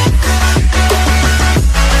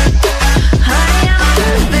 Honey, I'm a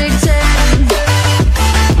perfect 10.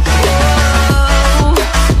 Whoa,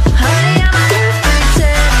 honey, I'm a perfect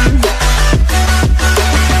 10.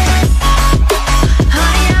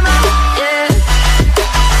 Honey, I'm a, yeah.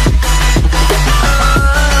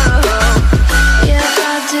 Oh, yeah,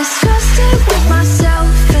 I've discussed it with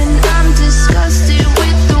myself, and I'm disgusted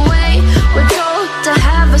with the way we're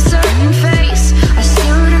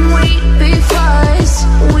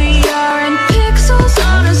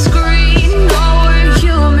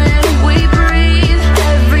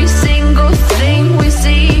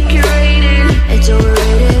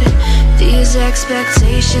These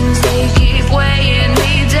expectations, they keep weighing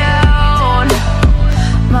me down.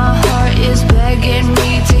 My heart is begging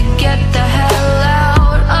me to get the hell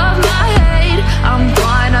out of my head. I'm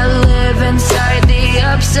gonna live inside the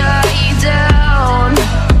upside down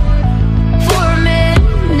for a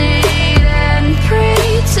minute and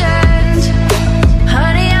pretend,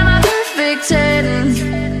 honey, I'm a perfect 10.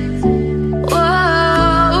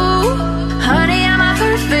 Whoa, honey, I'm a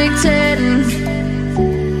perfect 10.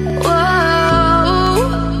 Whoa,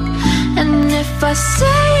 and if I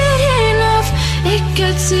say it enough, it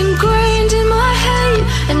gets ingrained in my head,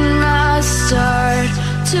 and I start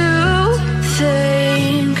to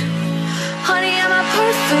think, honey, I'm a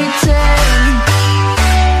perfect 10.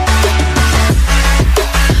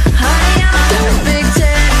 Honey, I'm a perfect 10.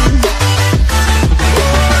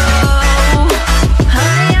 Whoa,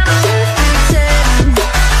 honey, I'm a perfect 10.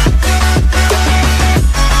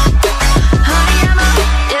 Honey, I'm a,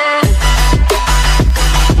 yeah.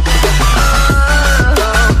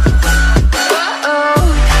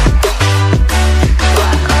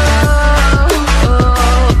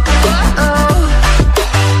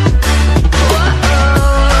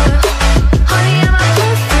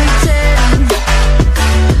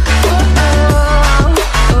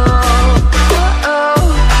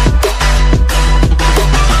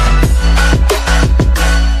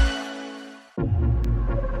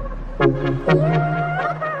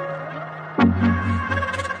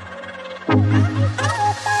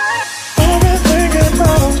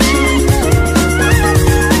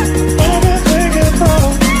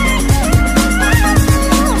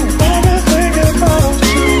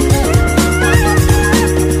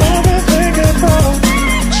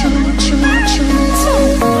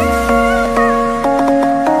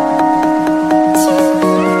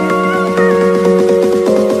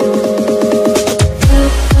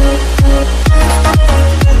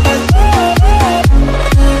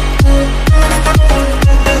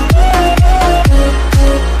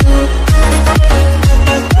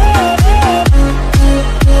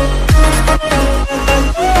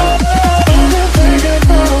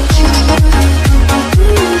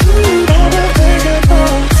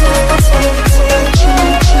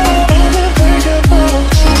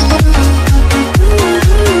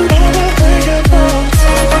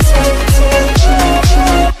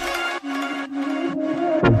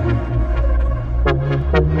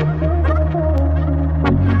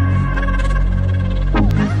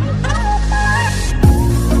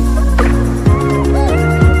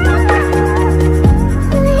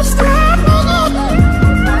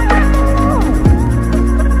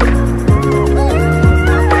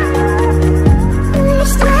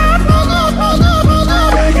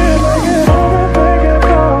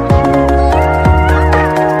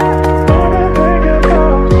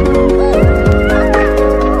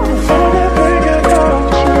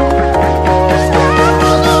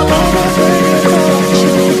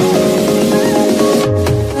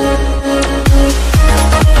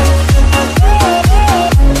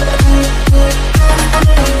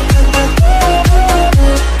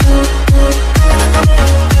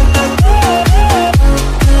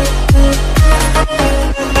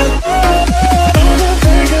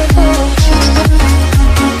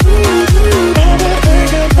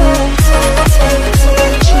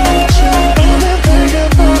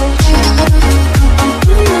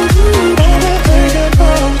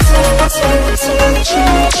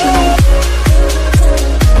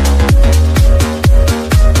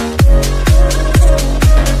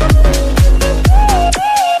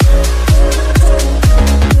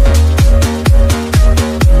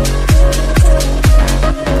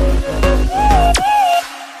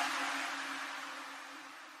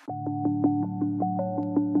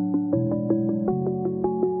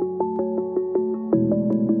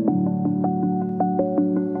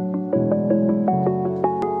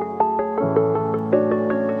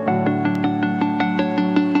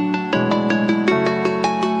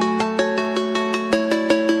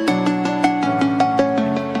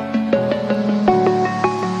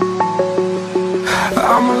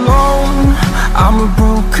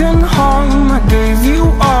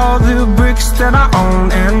 that I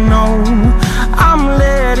own and know. I'm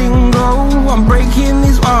letting go, I'm breaking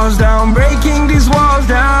these walls down, breaking these walls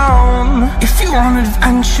down. If you want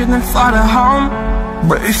adventure, then fly to home.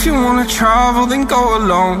 But if you wanna travel, then go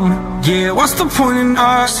alone. Yeah, what's the point in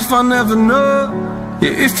us if I never know?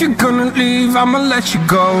 Yeah, if you're gonna leave, I'ma let you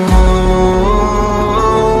go.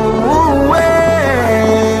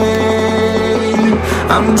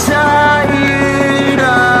 I'm tired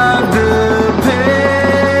of the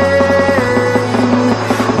pain.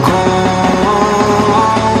 Go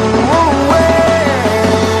away.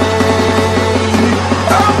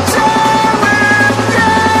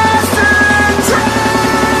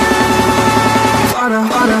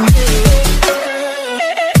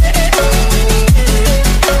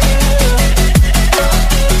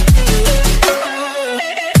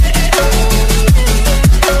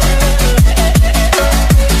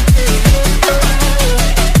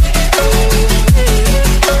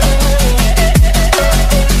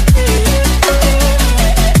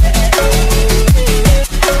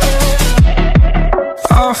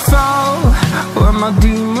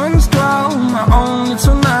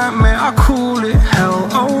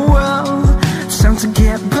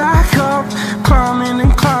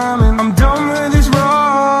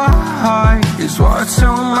 is what I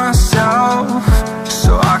tell myself,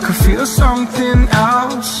 so I could feel something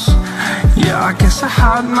else. Yeah, I guess I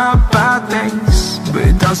had my bad days, but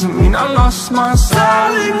it doesn't mean I lost myself.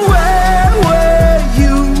 Darling, where were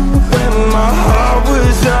you when my heart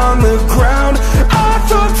was on the ground? I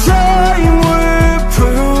thought time would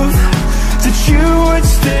prove that you would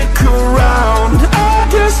stick around. I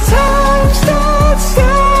guess time stops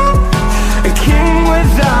down, a king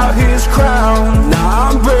without his crown. Now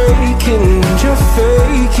I'm breaking and you're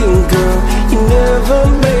faking, girl. You never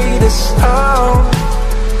made a sound.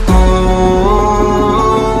 Oh,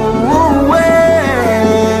 wait,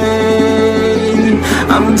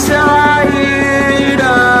 I'm tired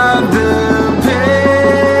of the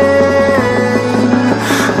pain.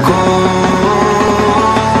 Go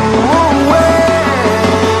away.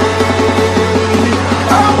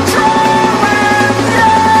 I'm drawing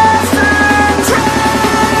yesterday.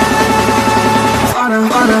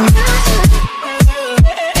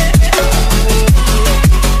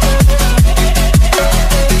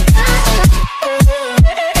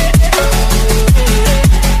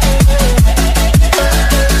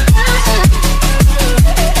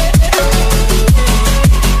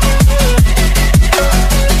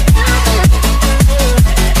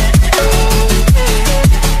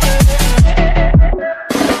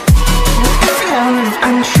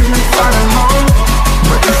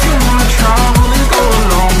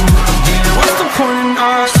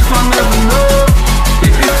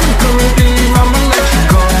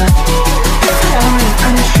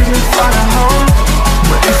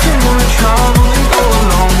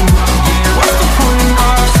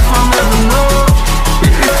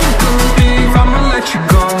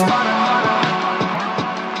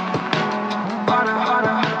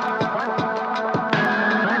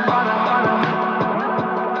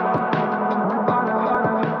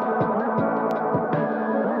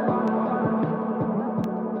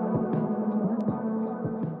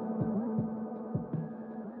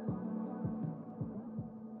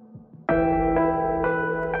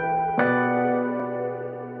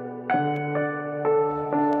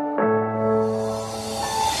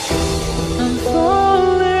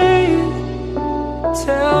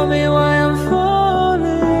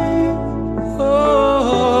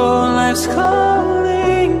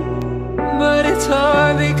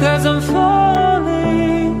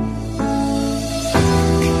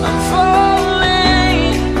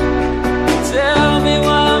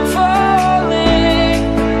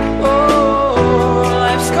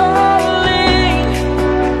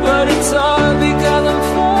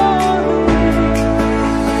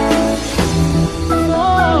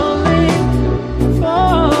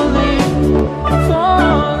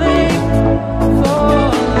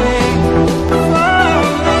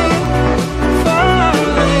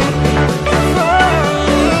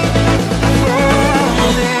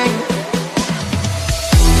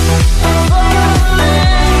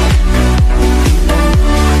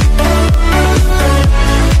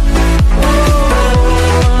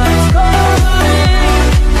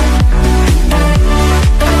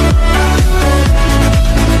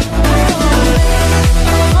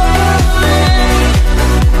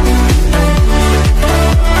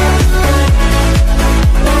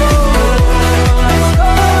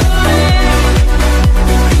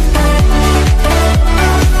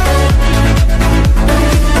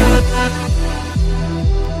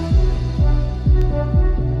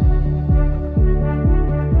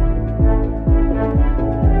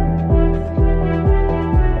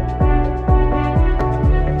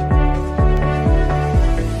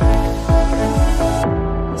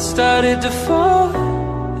 Started to fall,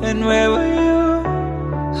 and where were you?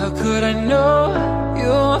 How could I know you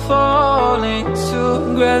were falling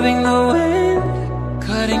too? Grabbing the wind,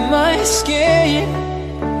 cutting my skin,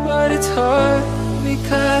 but it's hard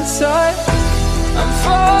because I'm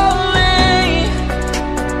falling.